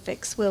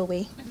specifics, will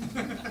we?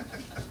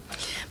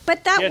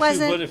 But that Guess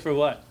wasn't... who voted for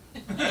what?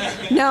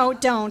 No,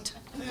 don't.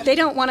 They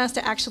don't want us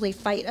to actually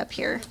fight up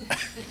here.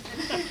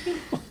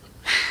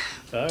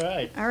 All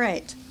right. All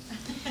right.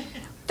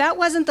 That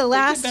wasn't the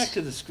last... Get back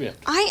to the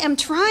script. I am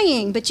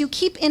trying, but you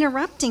keep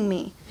interrupting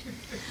me.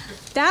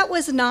 That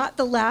was not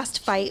the last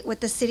fight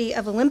with the city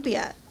of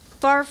Olympia.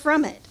 Far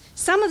from it.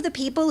 Some of the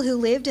people who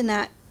lived in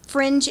that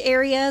fringe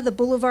area, the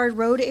Boulevard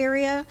Road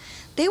area,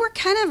 they were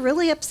kind of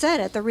really upset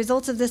at the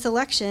results of this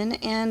election,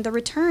 and the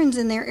returns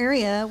in their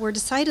area were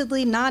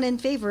decidedly not in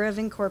favor of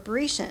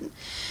incorporation.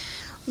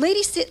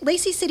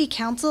 Lacey City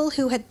Council,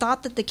 who had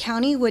thought that the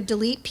county would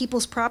delete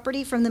people's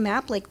property from the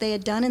map like they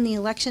had done in the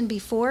election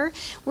before,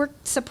 were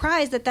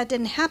surprised that that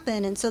didn't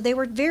happen, and so they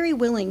were very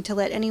willing to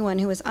let anyone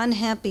who was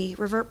unhappy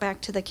revert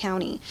back to the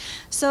county.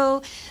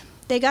 So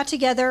they got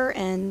together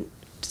and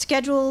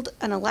scheduled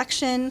an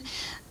election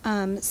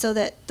so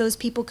that those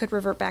people could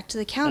revert back to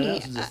the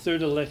county. And that's the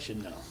third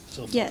election now.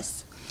 So far.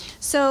 Yes.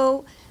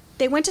 So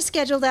they went to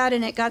schedule that,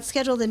 and it got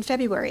scheduled in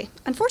February.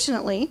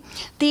 Unfortunately,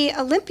 the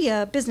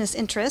Olympia business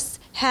interests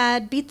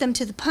had beat them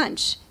to the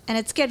punch and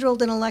had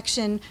scheduled an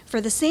election for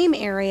the same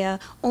area,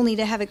 only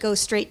to have it go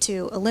straight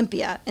to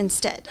Olympia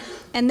instead.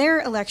 And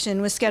their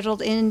election was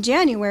scheduled in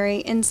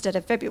January instead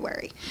of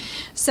February.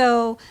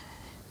 So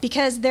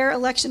because their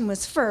election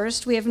was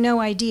first, we have no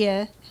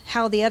idea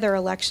how the other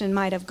election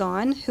might have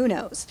gone. Who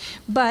knows?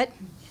 But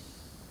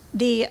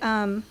the,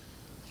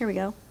 here we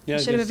go. Yeah, I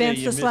should have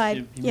advanced the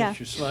slide. You missed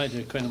your slide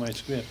there, kind of my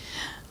script.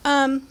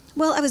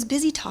 Well, I was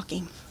busy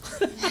talking.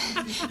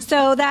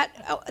 So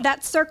that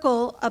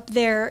circle up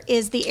there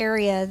is the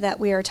area that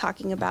we are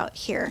talking about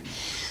here.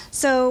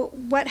 So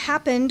what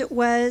happened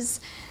was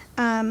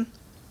round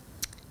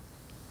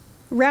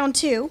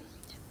 2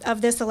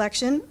 of this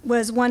election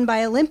was won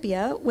by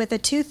Olympia with a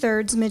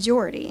 2/3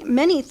 majority.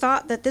 Many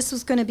thought that this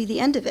was going to be the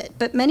end of it,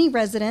 but many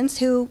residents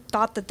who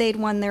thought that they'd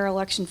won their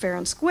election fair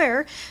and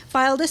square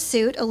filed a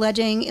suit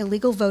alleging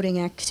illegal voting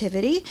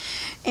activity,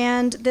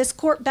 and this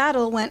court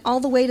battle went all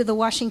the way to the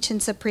Washington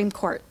Supreme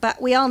Court.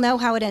 But we all know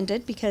how it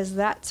ended because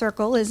that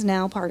circle is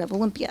now part of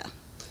Olympia.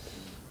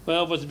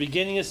 Well, with the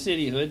beginning of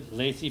cityhood,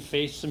 Lacey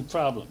faced some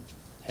problems.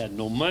 Had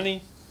no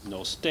money,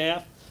 no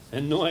staff,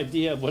 and no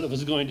idea what it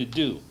was going to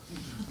do.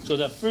 So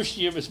that first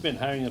year was spent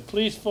hiring a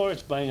police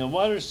force, buying a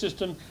water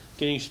system,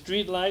 getting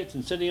street lights,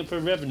 and setting up a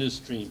revenue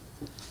stream.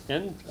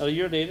 And a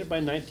year later, by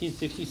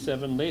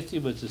 1967, Lacey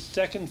was the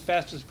second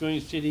fastest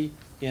growing city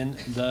in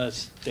the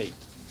state.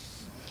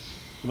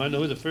 You want to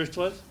know who the first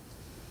was?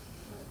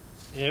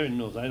 Erinn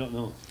knows, I don't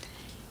know.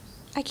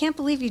 I can't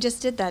believe you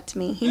just did that to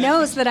me. He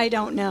knows that I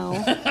don't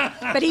know,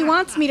 but he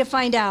wants me to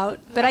find out,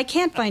 but I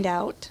can't find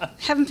out.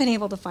 Haven't been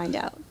able to find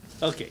out.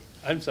 Okay,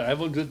 I'm sorry, I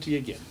won't do it to you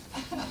again.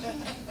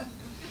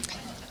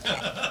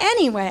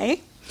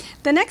 Anyway,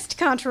 the next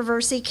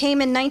controversy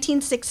came in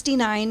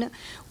 1969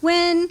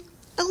 when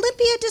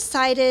Olympia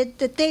decided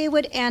that they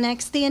would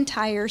annex the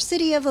entire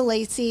city of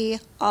Lacey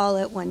all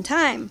at one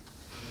time,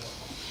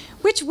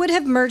 which would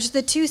have merged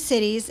the two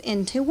cities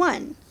into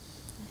one.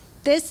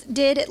 This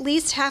did at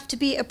least have to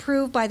be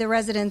approved by the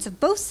residents of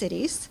both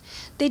cities.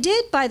 They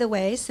did, by the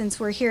way, since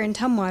we're here in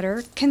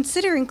Tumwater,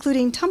 consider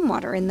including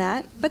Tumwater in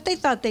that, but they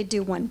thought they'd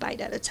do one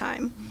bite at a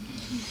time.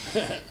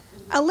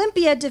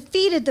 Olympia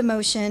defeated the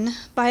motion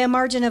by a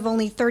margin of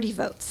only 30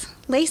 votes.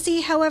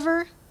 Lacey,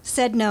 however,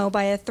 said no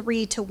by a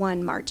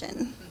 3-1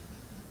 margin.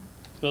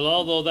 Well,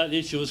 although that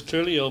issue was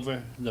clearly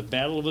over, the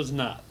battle was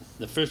not.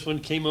 The first one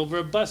came over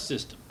a bus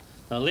system.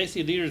 Now,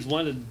 Lacey leaders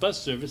wanted bus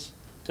service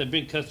to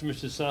bring customers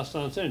to South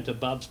Sound Center, to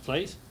Bob's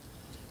Place,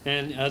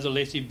 and other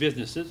Lacey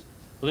businesses.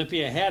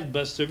 Olympia had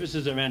bus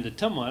services that ran to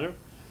Tumwater,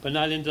 but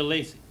not into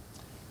Lacey.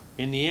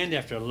 In the end,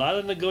 after a lot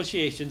of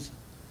negotiations,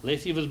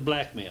 Lacey was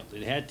blackmailed.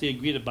 It had to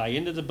agree to buy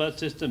into the bus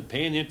system,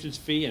 pay an entrance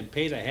fee, and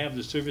pay to have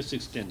the service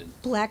extended.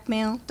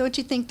 Blackmail? Don't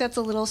you think that's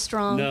a little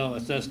strong? No,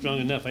 it's not strong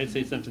enough. I'd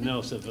say something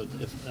else if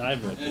I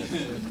wrote it.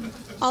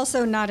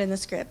 Also not in the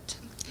script.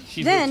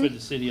 She works for the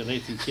city of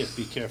Lacey. She has to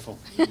be careful.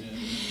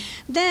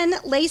 Then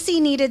Lacey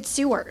needed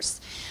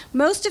sewers.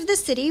 Most of the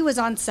city was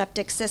on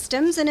septic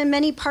systems, and in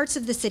many parts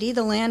of the city,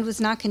 the land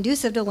was not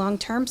conducive to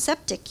long-term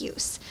septic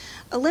use.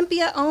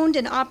 Olympia owned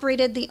and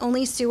operated the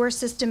only sewer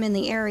system in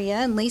the area,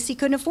 and Lacey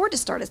couldn't afford to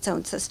start its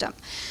own system.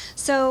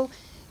 So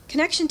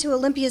connection to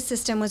Olympia's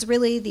system was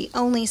really the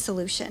only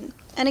solution.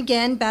 And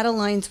again, battle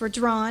lines were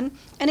drawn,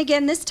 and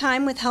again, this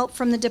time with help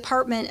from the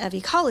Department of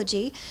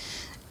Ecology,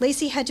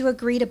 Lacey had to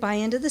agree to buy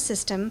into the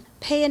system,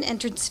 pay an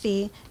entrance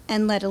fee,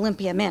 and let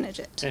Olympia manage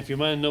it. And if you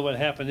want to know what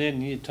happened then,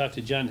 you need to talk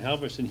to John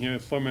Halverson here,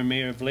 former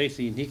mayor of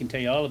Lacey, and he can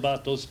tell you all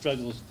about those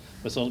struggles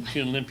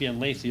between Olympia and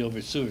Lacey over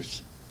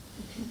sewers.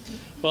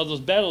 Well,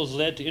 those battles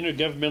led to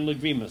intergovernmental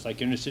agreements like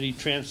intercity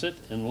transit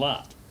and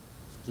LOT,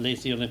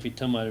 Lacey Olympia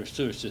Tumwater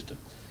sewer system.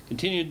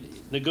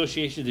 Continued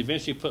negotiations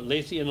eventually put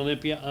Lacey and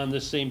Olympia on the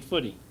same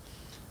footing.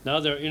 Now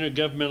there are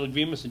intergovernmental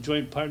agreements and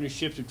joint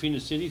partnerships between the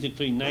cities,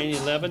 including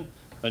 911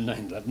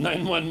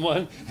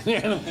 911.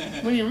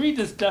 When you read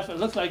this stuff, it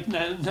looks like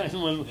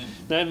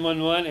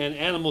 911 and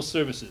animal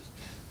services.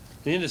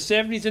 And in the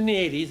 70s and the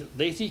 80s,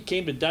 Lacey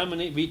came to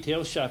dominate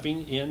retail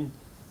shopping in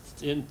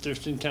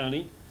Thurston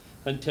County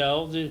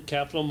until the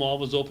Capitol Mall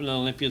was opened on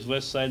Olympia's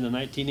west side in the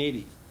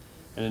 1980s.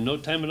 And in no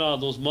time at all,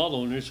 those mall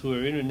owners, who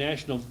are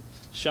international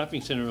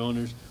shopping center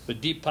owners with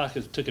deep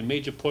pockets, took a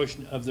major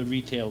portion of the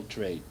retail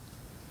trade.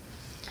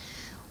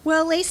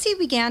 Well, Lacey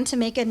began to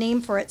make a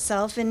name for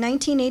itself in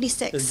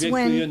 1986 Does Greg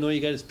when... know you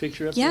got his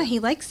picture up Yeah, there? he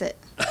likes it.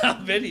 I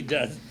bet he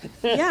does.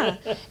 Yeah,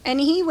 and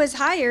he was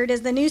hired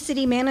as the new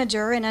city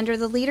manager, and under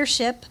the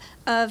leadership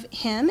of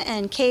him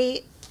and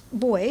Kay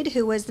Boyd,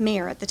 who was the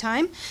mayor at the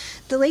time,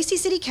 the Lacey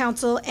City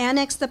Council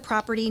annexed the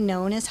property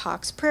known as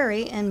Hawks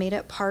Prairie and made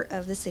it part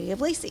of the city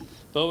of Lacey.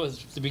 Well, it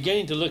was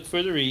beginning to look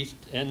further east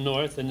and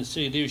north, and the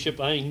city leadership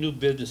eyeing new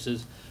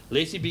businesses.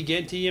 Lacey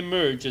began to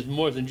emerge as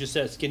more than just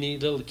that skinny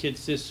little kid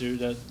sister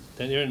that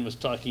Erinn was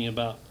talking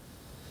about.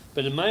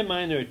 But in my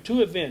mind, there are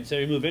two events that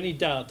remove any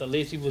doubt that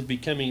Lacey was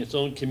becoming its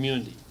own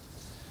community.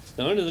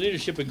 Now, under the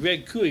leadership of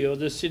Greg Cuyo,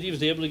 the city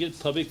was able to get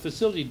public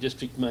facility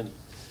district money.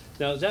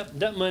 Now,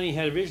 that money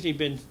had originally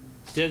been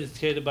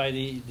dedicated by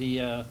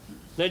the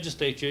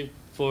legislature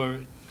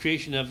for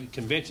creation of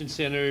convention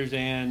centers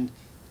and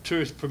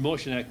tourist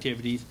promotion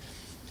activities.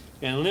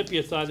 And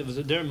Olympia thought it was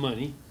their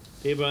money.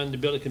 They wanted to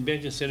build a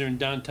convention center in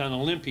downtown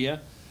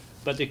Olympia,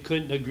 but they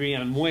couldn't agree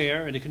on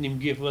where, and they couldn't even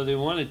give what they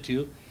wanted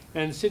to.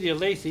 And the city of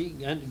Lacey,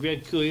 and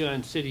Greg Cuyo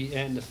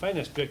and the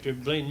finance director,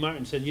 Blaine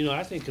Martin, said, you know,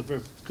 I think if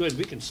we're good,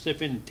 we can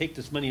slip in and take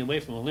this money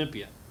away from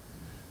Olympia.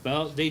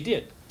 Well, they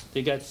did.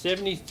 They got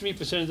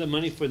 73% of the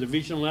money for the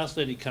regional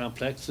athletic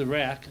complex, the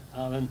RAC,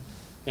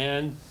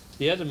 and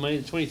the other money,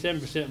 the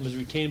 27%, was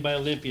retained by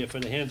Olympia for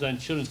the hands-on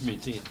children's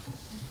museum.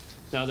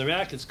 Now, the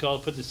RAC, it's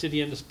called, put the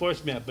city on the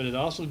sports map, but it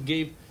also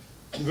gave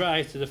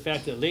rise to the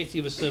fact that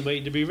Lacey was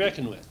somebody to be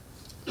reckoned with.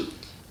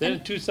 Then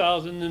in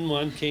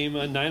 2001 came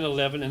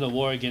 9/11 and the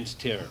war against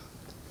terror.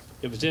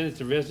 It was then that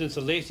the residents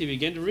of Lacey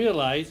began to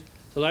realize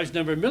the large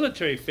number of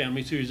military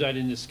families who reside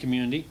in this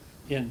community,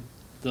 in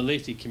the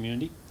Lacey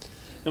community.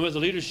 And with the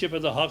leadership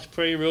of the Hawks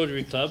Prairie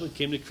Rotary Club, it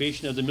came the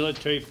creation of the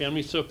Military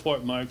Family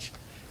Support March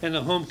and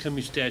the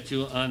homecoming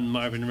statue on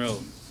Marvin Road.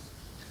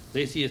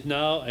 Lacey is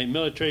now a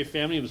military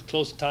family with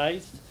close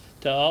ties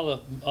to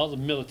all the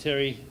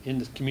military in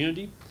the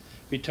community.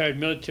 Retired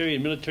military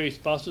and military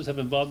spouses have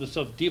involved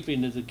themselves deeply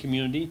into the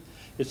community.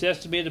 It's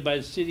estimated by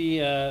the city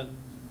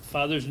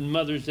fathers and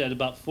mothers that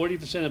about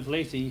 40% of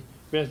Lacey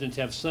residents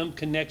have some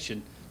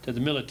connection to the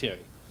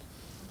military.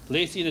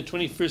 Lacey in the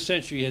 21st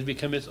century has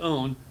become its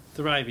own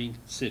thriving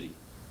city.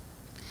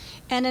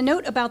 And a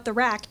note about the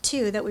RAC,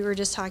 too, that we were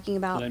just talking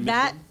about. Did I miss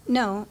That, one?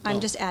 no, I'm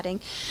just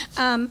adding.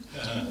 See, I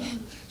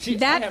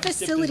That have to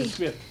stick to the facility,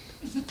 script.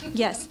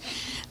 yes,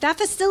 that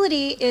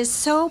facility is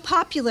so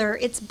popular,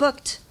 it's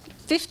booked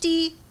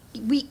 50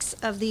 weeks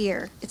of the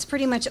year. It's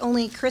pretty much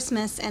only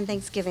Christmas and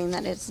Thanksgiving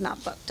that it's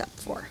not booked up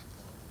for.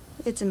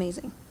 It's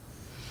amazing.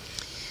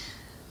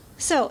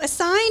 So, a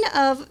sign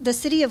of the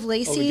city of getting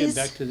Lacey's,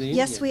 back to the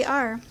yes, Indians. we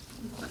are.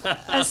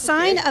 A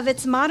sign of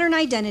its modern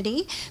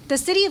identity, the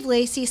city of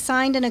Lacey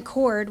signed an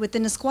accord with the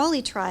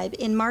Nisqually tribe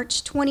in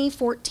March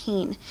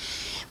 2014,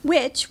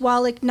 which,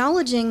 while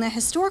acknowledging the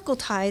historical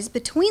ties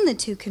between the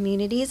two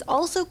communities,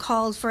 also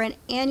called for an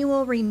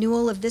annual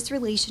renewal of this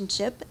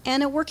relationship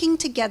and a working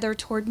together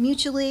toward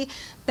mutually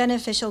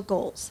beneficial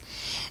goals.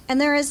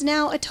 And there is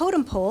now a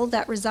totem pole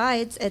that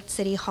resides at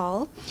City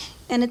Hall,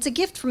 and it's a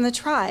gift from the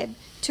tribe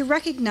to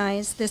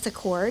recognize this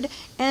accord,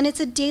 and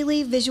it's a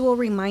daily visual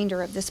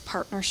reminder of this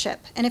partnership.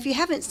 And if you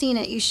haven't seen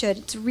it, you should.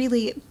 It's a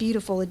really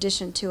beautiful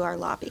addition to our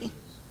lobby.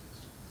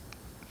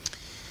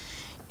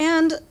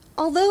 And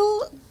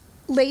although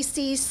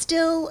Lacey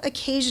still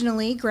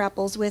occasionally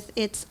grapples with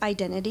its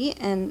identity,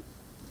 and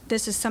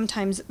this is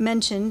sometimes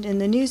mentioned in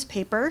the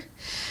newspaper,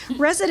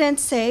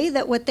 residents say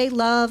that what they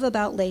love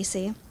about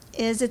Lacey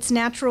is its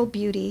natural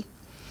beauty,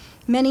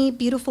 many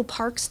beautiful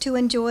parks to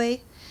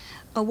enjoy,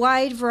 a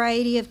wide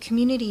variety of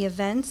community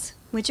events,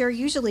 which are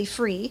usually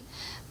free,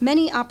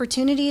 many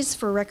opportunities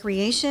for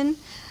recreation,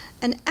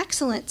 an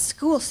excellent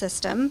school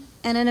system,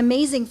 and an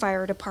amazing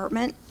fire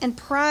department, and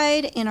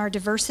pride in our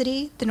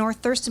diversity. The North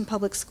Thurston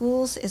Public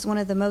Schools is one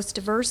of the most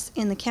diverse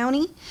in the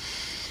county,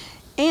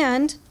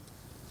 and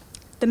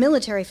the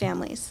military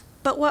families.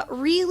 But what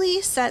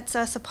really sets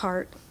us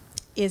apart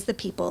is the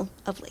people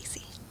of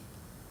Lacey.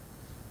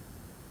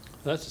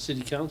 That's the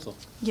city council.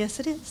 Yes,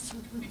 it is.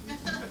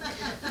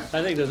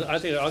 I think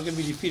they're all going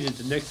to be defeated at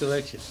the next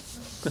election.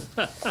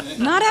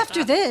 Not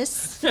after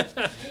this.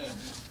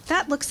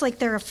 That looks like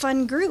they're a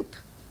fun group.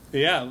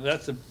 Yeah,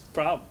 that's a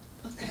problem.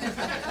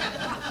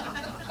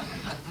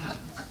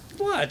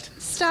 What?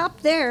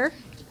 Stop there.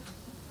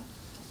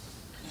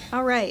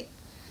 All right.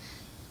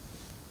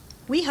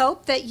 We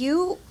hope that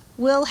you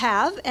will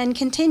have and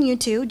continue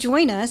to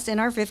join us in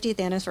our 50th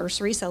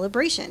anniversary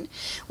celebration.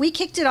 We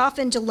kicked it off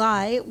in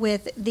July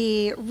with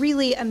the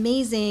really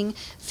amazing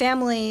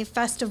Family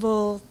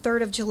Festival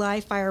 3rd of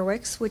July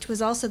fireworks, which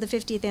was also the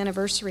 50th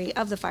anniversary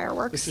of the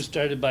fireworks. Which was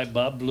started by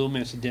Bob Bloom,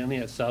 incidentally,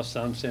 at South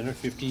Sound Center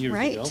 50 years ago.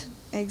 Right,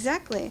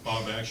 exactly.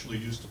 Bob actually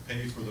used to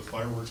pay for the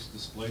fireworks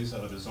displays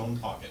out of his own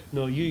pocket.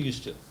 No, you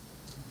used to.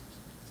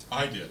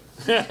 I did.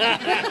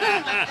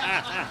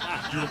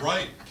 You're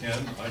right,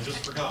 Ken. I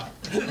just forgot.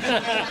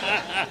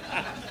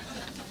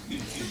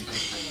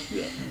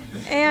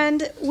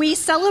 And we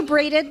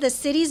celebrated the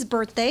city's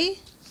birthday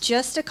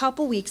just a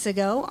couple weeks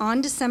ago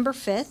on December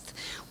 5th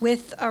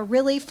with a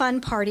really fun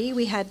party.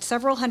 We had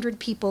several hundred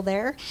people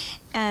there,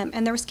 and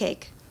there was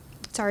cake.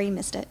 Sorry you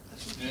missed it.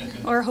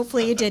 Or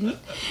hopefully you didn't.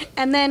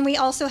 And then we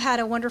also had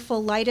a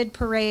wonderful lighted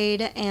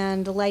parade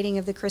and the lighting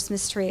of the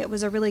Christmas tree. It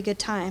was a really good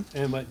time.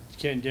 And what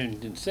Ken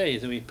didn't say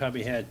is that we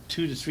probably had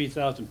 2,000 to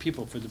 3,000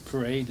 people for the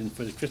parade and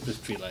for the Christmas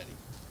tree lighting.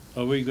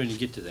 Or were you going to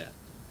get to that?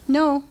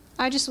 No,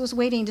 I just was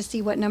waiting to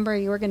see what number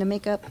you were going to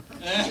make up.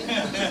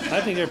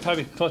 I think there are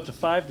probably close to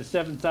 5,000 to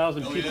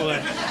 7,000 people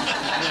there.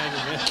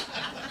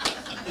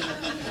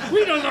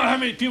 We don't know how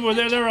many people were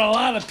there. There were a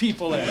lot of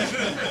people there.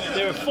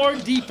 They were 4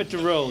 deep at the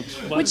roads.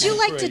 Would you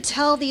like to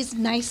tell these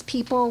nice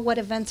people what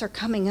events are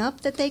coming up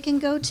that they can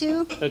go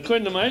to?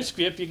 According to my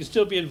script, you can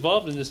still be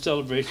involved in this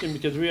celebration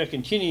because we are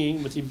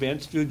continuing with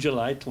events through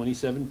July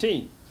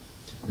 2017.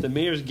 The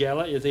Mayor's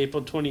Gala is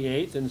April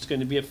 28th, and it's going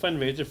to be a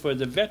fundraiser for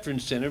the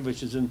Veterans Center,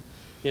 which is in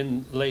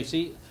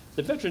Lacey.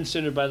 The Veterans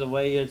Center, by the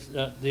way, is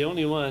the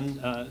only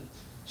one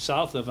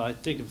south of, I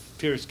think, of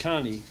Pierce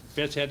County.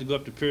 Vets had to go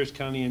up to Pierce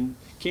County and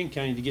King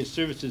County to get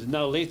services.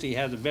 Now Lacey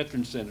has a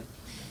Veterans Center.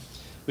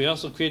 We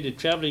also created a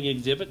traveling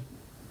exhibit.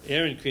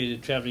 Erinn created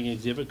a traveling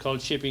exhibit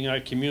called Shaping Our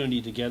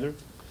Community Together.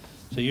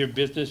 So your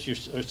business, your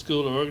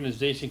school or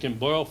organization can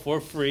borrow for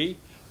free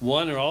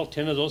 1 or all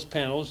 10 of those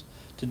panels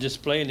to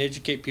display and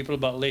educate people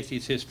about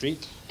Lacey's history.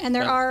 And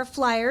there are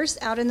flyers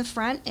out in the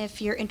front.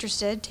 If you're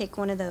interested, take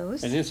one of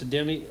those. And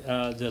incidentally,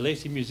 the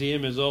Lacey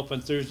Museum is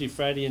open Thursday,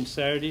 Friday, and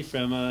Saturday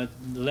from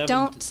 11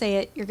 Don't say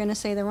it. You're going to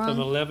say the from wrong.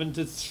 11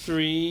 to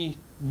 3,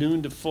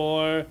 noon to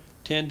 4,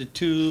 10 to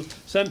 2,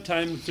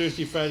 sometime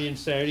Thursday, Friday, and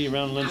Saturday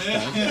around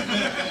lunchtime.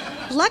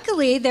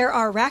 Luckily, there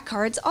are rack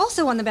cards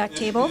also on the back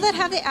table that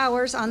have the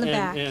hours on the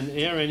back. And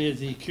Erinn is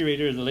the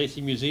curator of the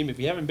Lacey Museum. If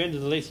you haven't been to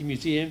the Lacey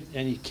Museum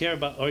and you care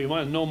about, or you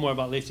want to know more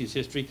about Lacey's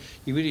history,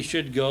 you really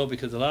should go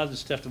because a lot of the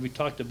stuff that we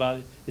talked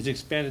about is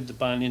expanded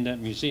upon in that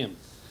museum.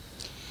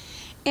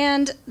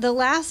 And the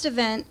last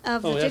event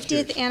of the that's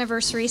 50th yours.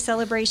 anniversary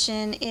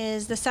celebration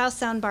is the South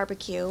Sound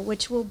Barbecue,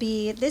 which will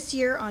be this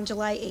year on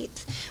July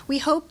 8th. We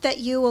hope that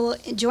you will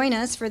join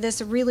us for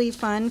this really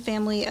fun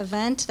family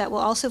event that will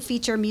also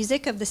feature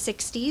music of the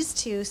 60s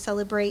to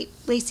celebrate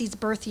Lacey's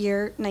birth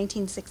year,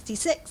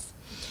 1966.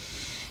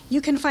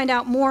 You can find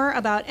out more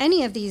about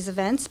any of these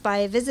events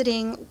by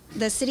visiting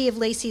the City of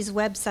Lacey's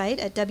website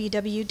at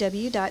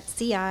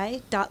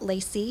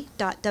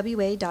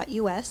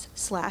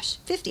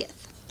www.ci.lacey.wa.us/50th.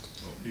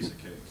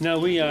 Now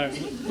we are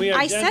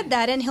I said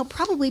that, and he'll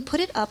probably put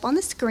it up on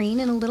the screen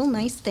in a little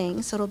nice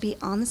thing, so it'll be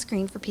on the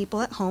screen for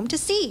people at home to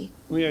see.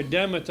 We are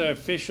done with our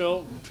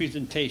official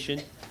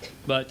presentation,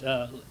 but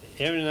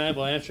Erinn and I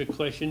will answer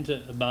questions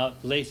about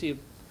Lacey.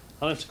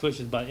 I'll answer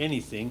questions about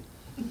anything,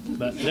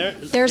 but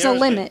There's a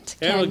limit,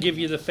 Erinn will Ken. give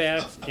you the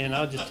facts, and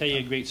I'll just tell you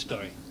a great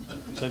story.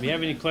 So if you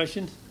have any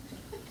questions,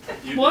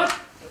 What?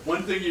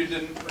 One thing you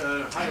didn't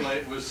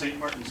highlight was St.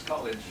 Martin's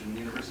College and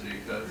University.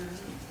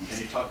 Can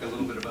you talk a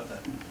little bit about that?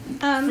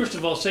 first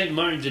of all, St.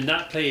 Martin did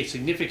not play a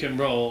significant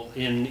role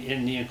in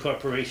the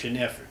incorporation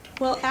effort.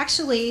 Well,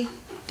 actually,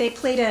 they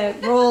played a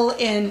role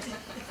in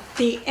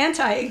the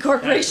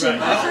anti-incorporation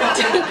That's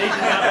right. effort. They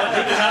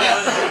did not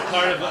want to be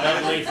part of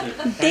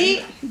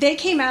Lacey. They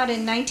came out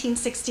in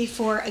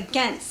 1964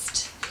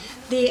 against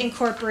the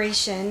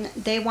incorporation.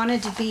 They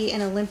wanted to be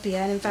in Olympia,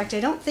 and in fact, I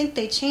don't think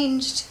they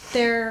changed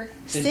their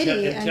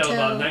city until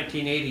about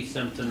 1980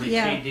 something.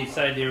 Yeah. They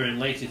decided they were in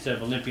Lacey instead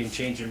of Olympia and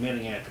changed their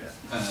mailing address.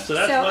 So So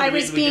that's one of the I was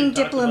reasons we being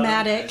didn't talk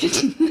about diplomatic, it.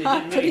 They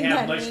not didn't really putting have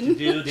that much in. to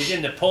do. They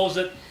didn't oppose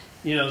it,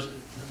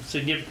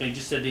 significantly.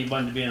 Just said they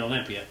wanted to be in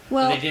Olympia.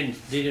 Well- But they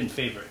didn't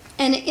favor it.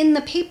 And in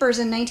the papers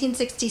in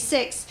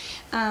 1966,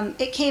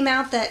 it came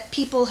out that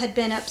people had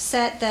been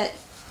upset that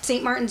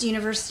St. Martin's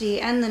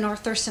University and the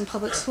North Thurston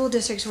Public School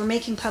Districts were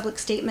making public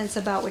statements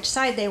about which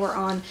side they were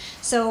on.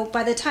 So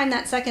by the time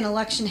that second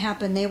election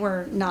happened, they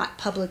were not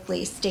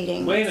publicly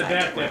stating Way what in the side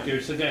back they were. back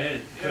there. So go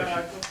ahead.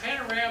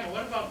 Panorama,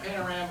 what about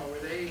Panorama? Were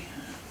they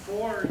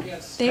for or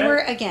against? They were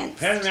against.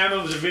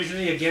 Panorama was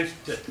originally against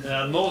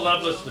Mo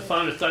Lovelace. The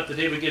founder thought that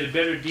they would get a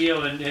better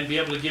deal and be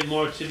able to give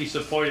more city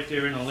support if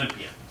they were in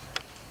Olympia.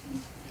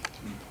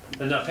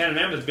 And now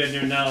Panorama's been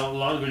there now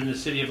longer than the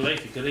city of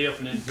Lacey because they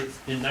opened in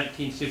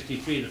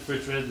 1963. The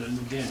first resident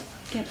moved in.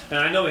 Yep. And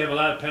I know we have a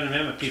lot of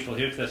Panorama people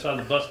here because I saw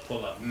the bus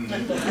pull up.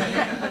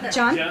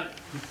 John? Yeah.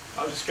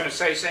 I was just going to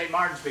say St.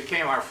 Martin's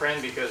became our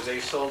friend because they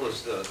sold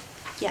us the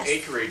Yes.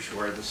 acreage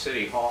where the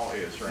city hall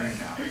is right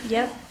now,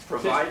 Yep.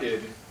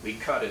 provided we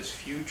cut as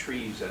few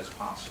trees as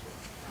possible.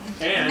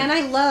 And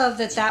I love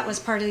that that was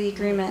part of the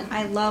agreement.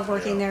 I love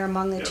working there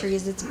among the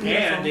trees. It's And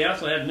beautiful. they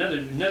also had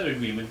another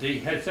agreement. They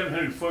had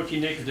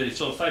 714 acres that they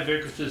sold 5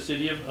 acres to the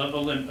city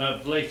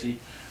of Lacey,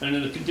 and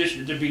in the condition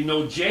that there'd be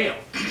no jail.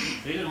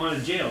 They didn't want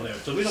a jail there,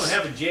 so we don't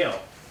have a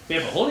jail. We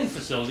have a holding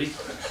facility,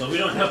 but we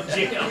don't have a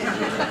jail.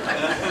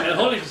 And a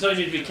holding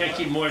facility means we can't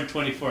keep more than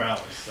 24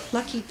 hours. So.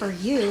 Lucky for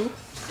you.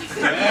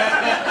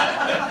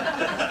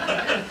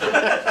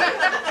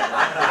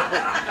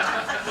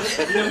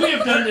 We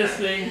have done this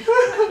thing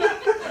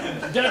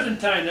a dozen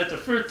times. That's the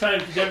first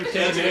time she's ever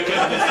taken me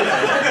against this thing.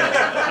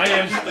 I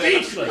am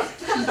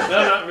speechless.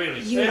 Well, not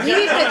really. You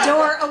leave the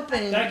door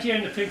open. Back here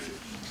in the picture.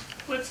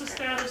 What's the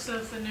status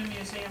of the new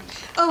museum?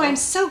 Oh, I'm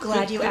so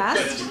glad you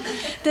asked.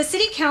 The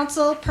City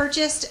Council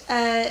purchased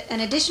an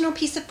additional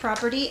piece of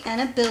property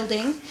and a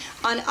building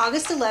on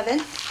August 11th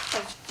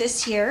of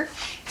this year,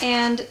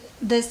 and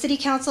the City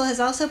Council has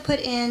also put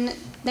in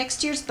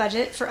next year's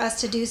budget for us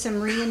to do some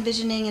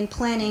re-envisioning and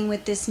planning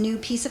with this new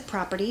piece of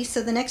property.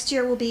 So the next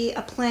year will be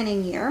a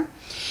planning year.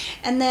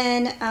 And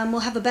then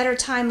we'll have a better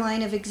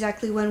timeline of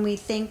exactly when we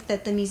think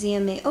that the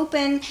museum may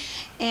open.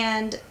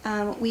 And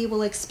we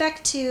will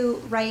expect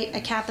to write a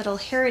capital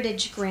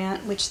heritage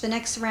grant, which the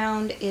next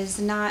round is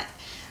not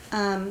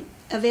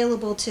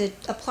available to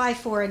apply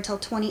for until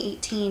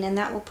 2018. And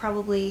that will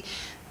probably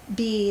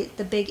be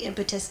the big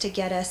impetus to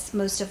get us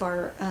most of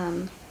our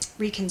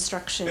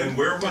reconstruction And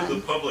where would done.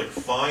 the public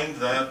find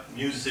that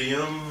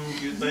museum,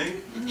 you think?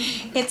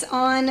 It's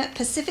on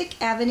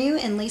Pacific Avenue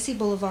and Lacey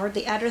Boulevard.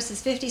 The address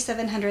is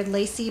 5700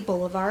 Lacey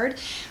Boulevard.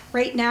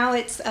 Right now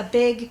it's a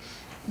big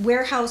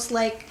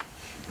warehouse-like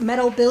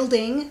metal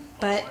building,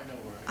 but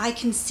I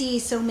can see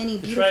so many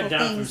It's beautiful right down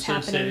from things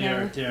Sunset happening here,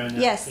 there. right there. On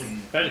that Yes.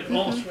 thing. Right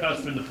almost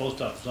across from the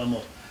post office,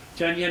 almost.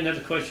 John, you had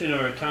another question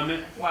or a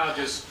comment? Well, I'll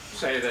just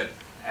say that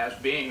as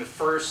being the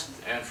first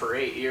and for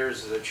 8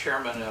 years as the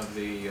chairman of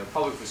the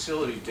Public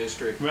Facility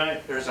District,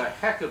 Right. there's a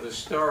heck of a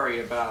story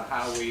about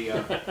how we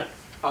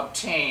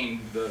obtained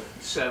the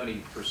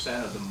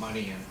 70% of the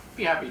money, and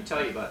be happy to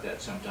tell you about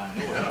that sometime.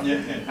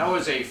 That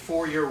was a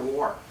 4-year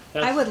war.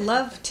 I would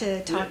love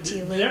to talk to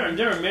you later.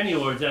 There are many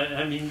awards.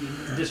 I mean,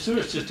 the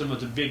sewer system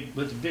was a big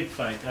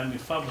fight. I mean,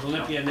 fought with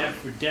Olympia and that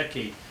for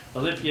decades.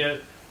 Olympia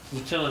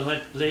was telling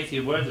Lacey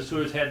where the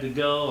sewers had to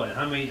go and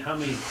how many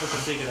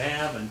hookers they could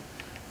have, and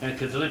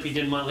because Olympia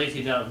didn't want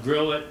Lacey to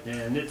outgrow it,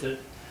 and it's a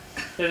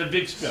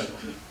big struggle.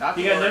 You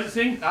got another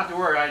thing? Not to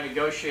worry, I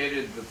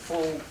negotiated the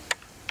full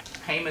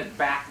payment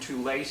back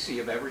to Lacey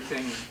of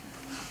everything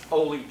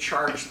Ole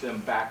charged them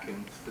back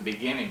in the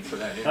beginning for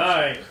that. All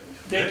right.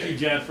 Thank you,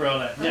 John, for all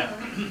that. Yeah.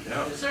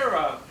 Is there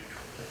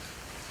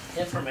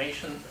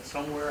information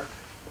somewhere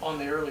on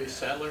the early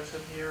settlers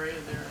in the area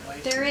there in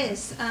Lacey? There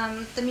is.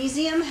 The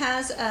museum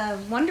has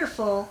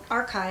wonderful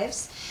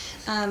archives,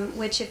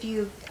 which if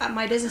you,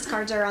 my business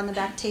cards are on the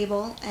back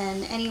table,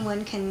 and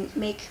anyone can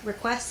make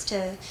requests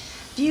to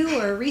view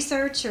or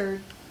research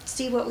or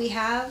see what we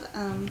have.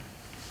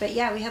 But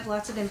yeah, we have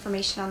lots of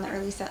information on the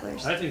early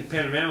settlers. I think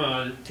Panorama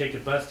ought to take a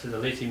bus to the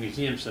Lacey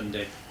Museum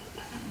someday.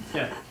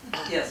 Yeah.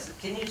 Yes,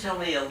 can you tell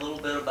me a little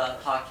bit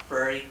about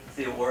Hawkesbury,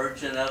 the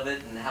origin of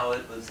it, and how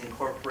it was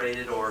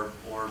incorporated or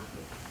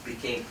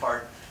became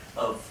part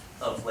of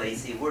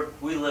Lacey?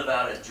 We live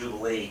out at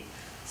Jubilee,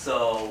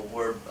 so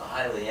we're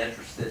highly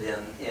interested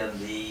in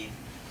the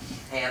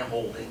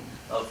hand-holding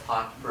of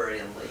Hawkesbury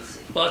and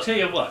Lacey. Well, I'll tell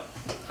you what.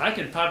 I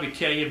could probably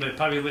tell you, but it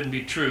probably wouldn't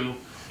be true.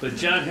 But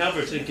John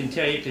Halverson can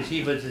tell you because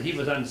he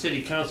was on the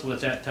city council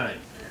at that time.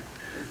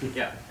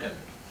 Yeah,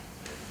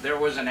 there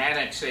was an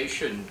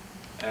annexation,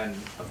 and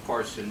of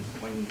course,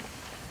 when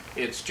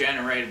it's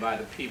generated by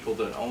the people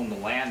that own the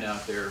land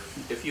out there,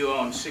 if you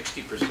own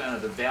 60%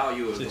 of the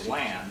value of the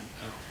land,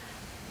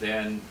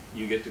 then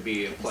you get to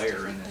be a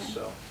player in this.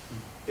 So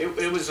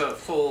it was a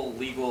full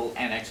legal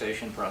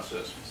annexation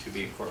process to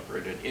be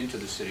incorporated into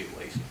the city of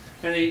Lacey.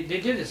 And they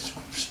did it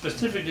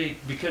specifically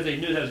because they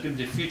knew that was going to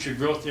be the future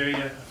growth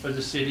area for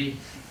the city,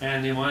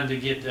 and they wanted to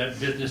get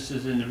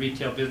businesses and the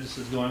retail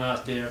businesses going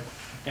out there.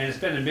 And it's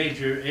been a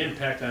major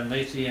impact on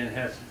Lacey and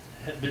has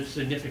been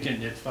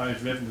significant as far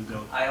as revenue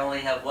goes. I only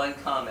have one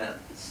comment: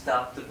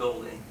 stop the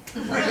building.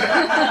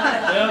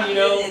 Well, you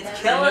know,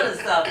 It's killing us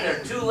out there.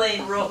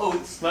 2-lane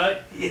roads.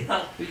 but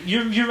Yeah.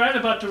 you're right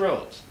about the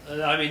roads.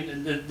 I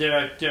mean, there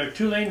are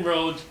 2-lane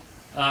roads.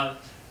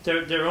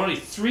 There are only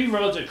 3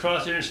 roads that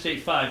cross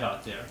Interstate 5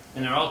 out there,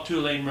 and they're all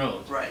 2-lane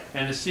roads. Right.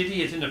 And the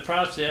city is in the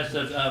process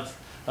of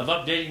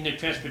updating their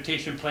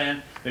transportation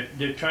plan.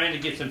 They're trying to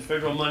get some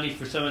federal money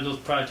for some of those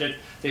projects.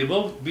 They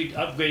will be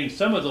upgrading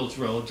some of those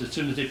roads as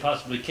soon as they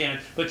possibly can.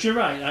 But you're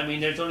right. I mean,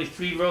 there's only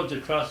 3 roads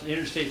across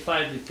Interstate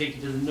 5 that take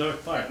you to the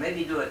north part.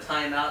 Maybe do a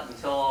timeout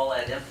until all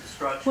that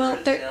infrastructure Well,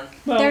 is in.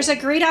 there's a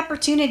great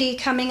opportunity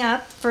coming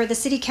up for the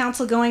city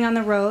council going on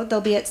the road. They'll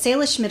be at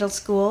Salish Middle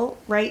School,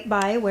 right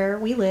by where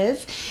we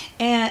live,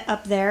 and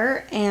up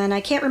there. And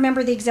I can't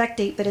remember the exact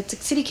date, but it's a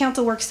city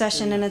council work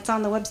session, and it's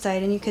on the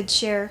website, and you could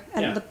share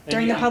Yeah.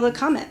 during the public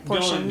comment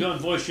portion. Go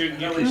and voice your I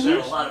know we've concerns.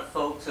 got a lot of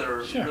folks that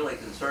are Sure. really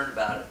concerned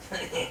about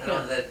it. You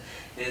know, that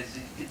is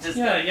just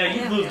Yeah, you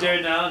Yeah. moved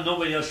there now.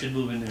 Nobody else should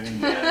move in there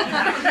anymore.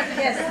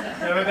 Yes.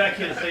 Now we're back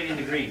here to stay in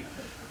the green.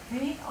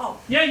 Me? Oh,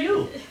 Yeah,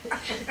 you.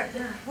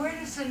 where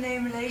does the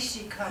name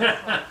Lacey come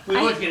from? We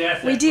always get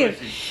asked that We do.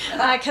 question.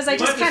 Because I You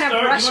just want the kind of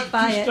story- rushed you want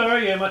by the it. true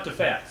story or you want the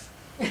facts?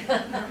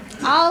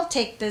 I'll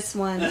take this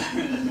one.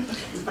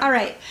 All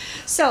right.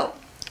 So,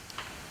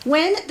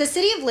 when the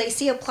city of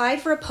Lacey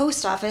applied for a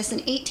post office in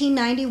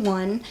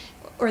 1891,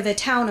 or the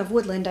town of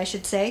Woodland, I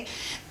should say,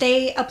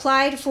 they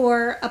applied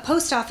for a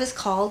post office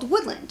called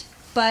Woodland.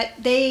 but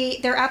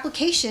their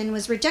application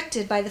was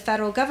rejected by the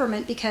federal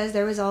government because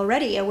there was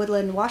already a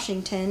Woodland,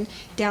 Washington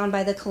down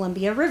by the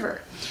Columbia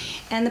River.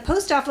 And the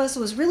post office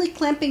was really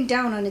clamping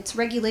down on its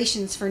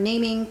regulations for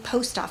naming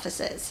post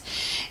offices.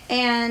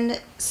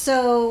 And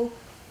so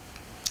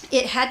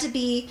it had to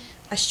be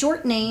a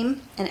short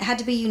name, and it had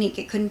to be unique.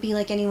 It couldn't be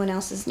like anyone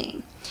else's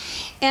name.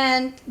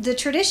 And the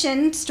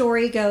tradition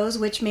story goes,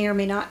 which may or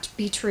may not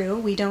be true,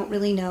 we don't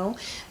really know,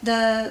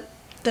 the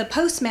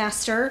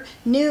postmaster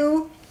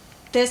knew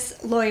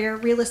this lawyer,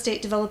 real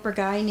estate developer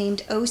guy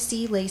named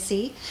O.C.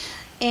 Lacey,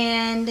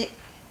 and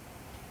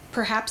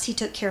perhaps he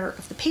took care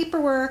of the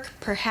paperwork,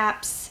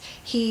 perhaps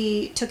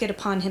he took it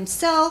upon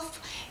himself.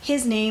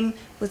 His name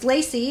was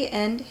Lacey,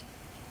 and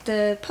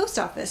the post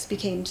office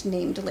became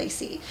named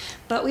Lacey.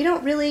 But we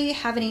don't really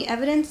have any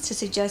evidence to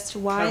suggest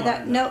why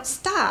that... No,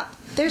 stop.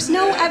 There's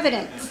no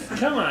evidence.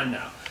 Come on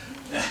now.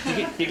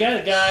 You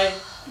got a guy,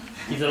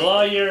 he's a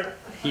lawyer,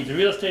 he's a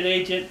real estate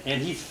agent,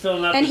 and he's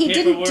filling out the paperwork. And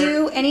he didn't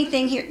do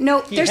anything here.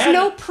 No, there's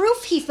no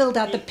proof he filled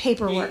out the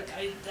paperwork.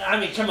 I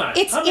mean, come on.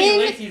 It's how many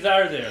Lacey's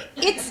are there?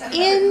 It's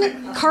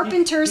in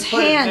Carpenter's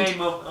hand.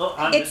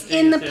 It's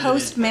in the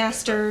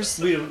postmaster's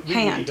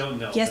hand. We don't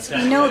know. Yes,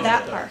 we know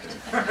that part.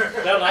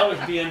 That'll always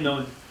be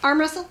unknown.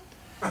 Arm wrestle?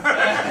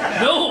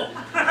 No!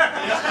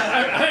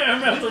 I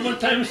arm wrestled one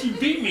time and she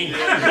beat me.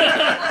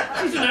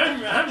 She's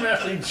an arm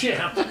wrestling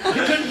champ. I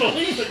couldn't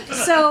believe it.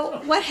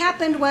 So what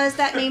happened was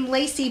that name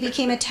Lacey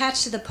became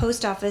attached to the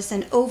post office,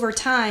 and over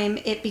time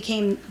it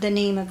became the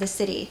name of the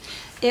city.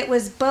 It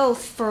was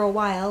both for a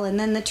while, and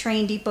then the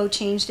train depot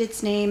changed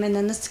its name, and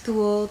then the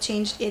school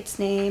changed its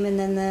name, and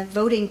then the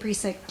voting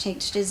precinct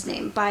changed its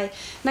name. By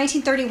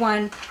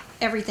 1931,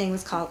 everything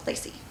was called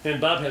Lacey.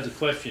 And Bob has a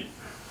question.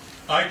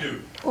 I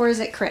do. Or is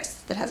it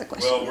Chris that has a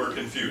question? Well, we're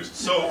confused.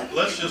 So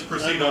let's just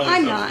proceed on.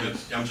 I'm not.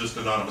 I'm just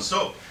anonymous.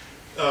 So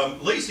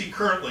Lacey,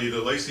 currently,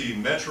 the Lacey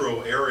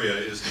metro area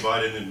is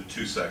divided into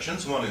two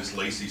sections. One is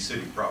Lacey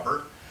City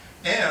proper,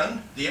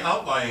 and the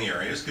outlying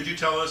areas. Could you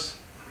tell us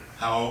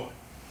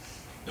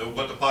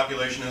what the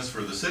population is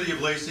for the city of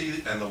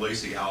Lacey and the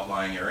Lacey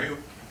outlying area?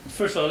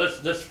 First of all,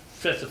 let's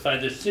specify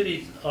the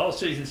cities, all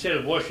cities in the state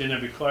of Washington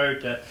are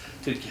required to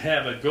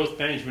have a growth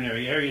management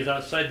area, areas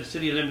outside the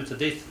city limits that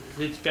they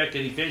expect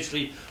that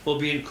eventually will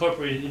be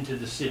incorporated into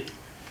the city.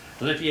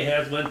 Olympia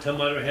has one,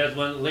 Tumwater has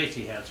one,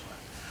 Lacey has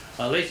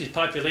one. Lacey's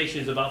population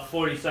is about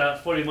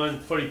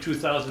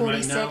 42,000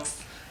 right now.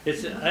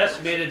 It's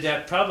estimated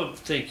that probably,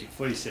 thank you,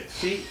 46.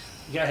 See,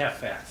 you gotta have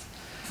facts.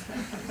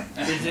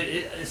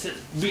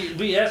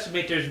 We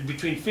estimate there's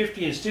between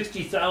 50 and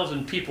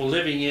 60,000 people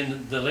living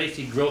in the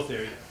Lacey growth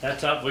area.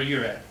 That's out where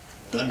you're at.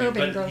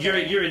 Urban growth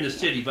area. You're in the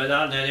city, but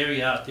out in that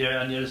area out there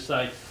on the other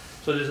side.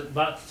 So there's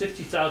about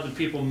 60,000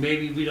 people,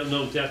 maybe, we don't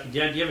know exactly.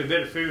 Jan, do you have a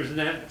better figures than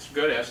that? It's a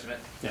good estimate.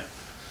 Yeah.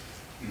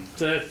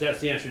 So that's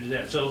the answer to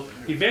that. So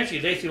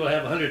eventually Lacey will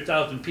have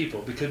 100,000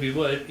 people because we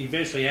would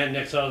eventually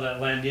annex all that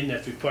land in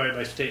that's required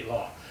by state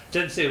law. It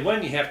doesn't say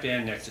when you have to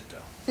annex it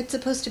though. It's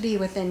supposed to be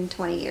within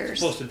 20 years.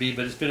 It's supposed to be,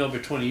 but it's been over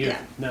 20 years.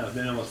 Yeah. Now it's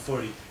been almost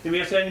 40.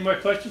 Anybody else have any more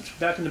questions?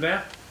 Back in the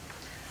back?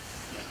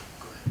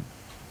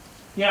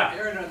 Yeah.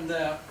 Erinn, on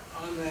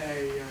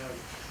the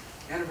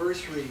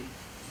anniversary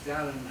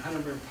down in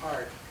Hunterburn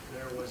Park,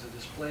 there was a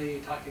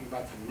display talking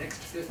about the next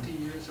 50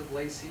 years of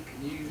Lacey.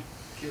 Can you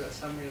give a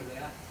summary of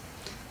that?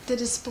 The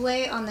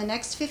display on the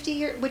next 50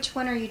 years? Which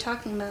one are you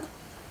talking about?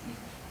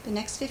 The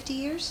next 50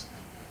 years?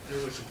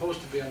 There was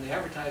supposed to be on the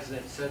advertising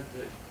that said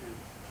that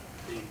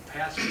the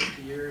past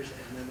 50 years,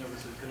 and then there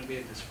was going to be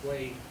a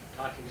display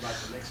talking about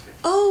the next 50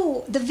 years.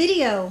 Oh, the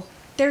video.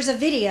 There's a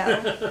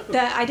video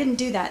that I didn't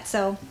do that,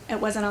 so it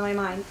wasn't on my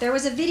mind. There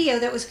was a video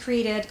that was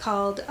created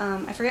called,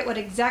 I forget what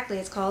exactly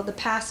it's called, The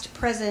Past,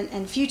 Present,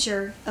 and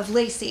Future of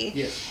Lacey.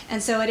 Yes.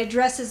 And so it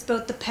addresses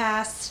both the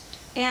past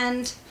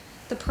and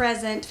the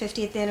present,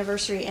 50th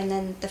anniversary, and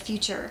then the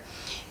future.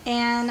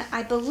 And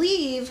I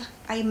believe,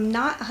 I'm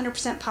not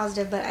 100%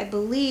 positive, but I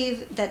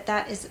believe that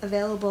that is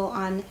available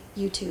on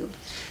YouTube.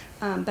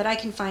 But I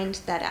can find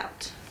that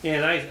out.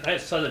 And I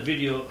saw the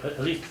video at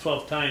least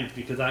 12 times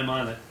because I'm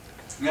on it.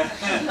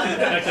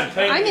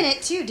 I'm in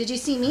it too. Did you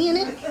see me in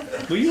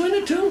it? Were you in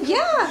it too?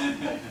 Yeah.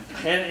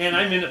 And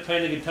I'm in it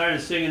playing the guitar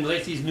and singing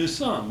Lacey's new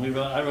song.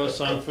 I wrote a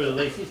song for the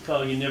Lacey's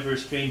called "You Never a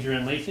Stranger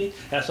in Lacey."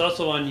 That's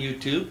also on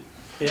YouTube.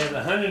 It has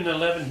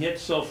 111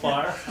 hits so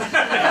far,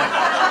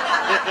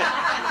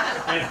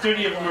 and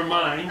 30 of them are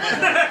mine.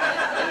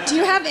 Do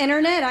you have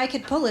internet? I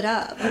could pull it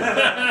up.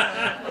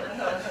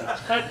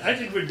 I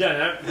think we're done.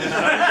 Are we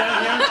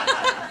done here?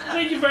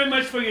 Thank you very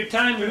much for your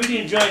time. We really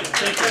enjoyed it.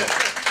 Thank you.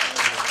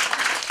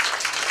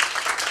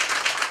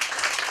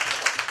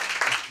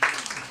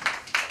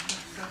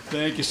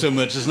 Thank you so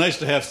much. It's nice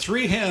to have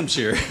 3 hams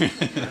here.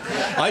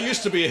 I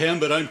used to be a ham,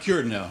 but I'm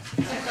cured now.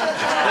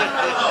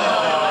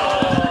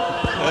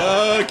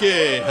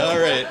 Okay, all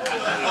right.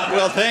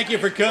 Well, thank you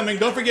for coming.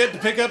 Don't forget to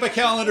pick up a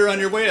calendar on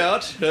your way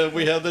out.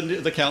 We have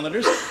the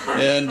calendars,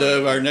 and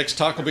our next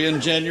talk will be in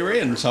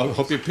January, and so I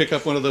hope you pick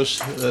up one of those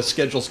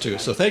schedules too.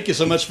 So thank you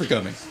so much for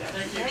coming.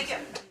 Thank you. Thank you.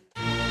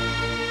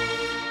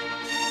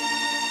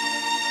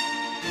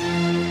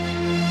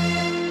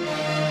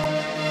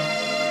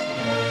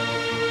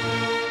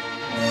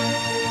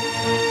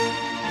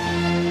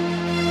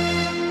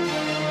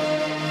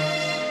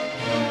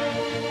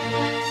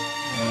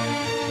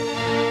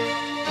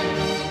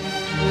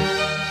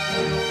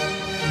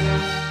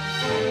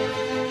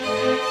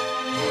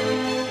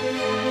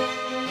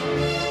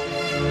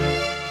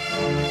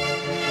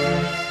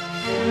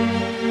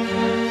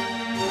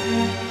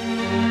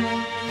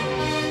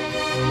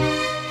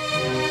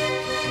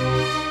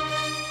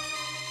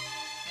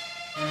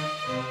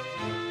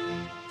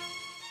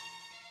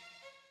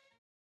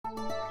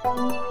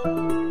 Thank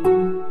you.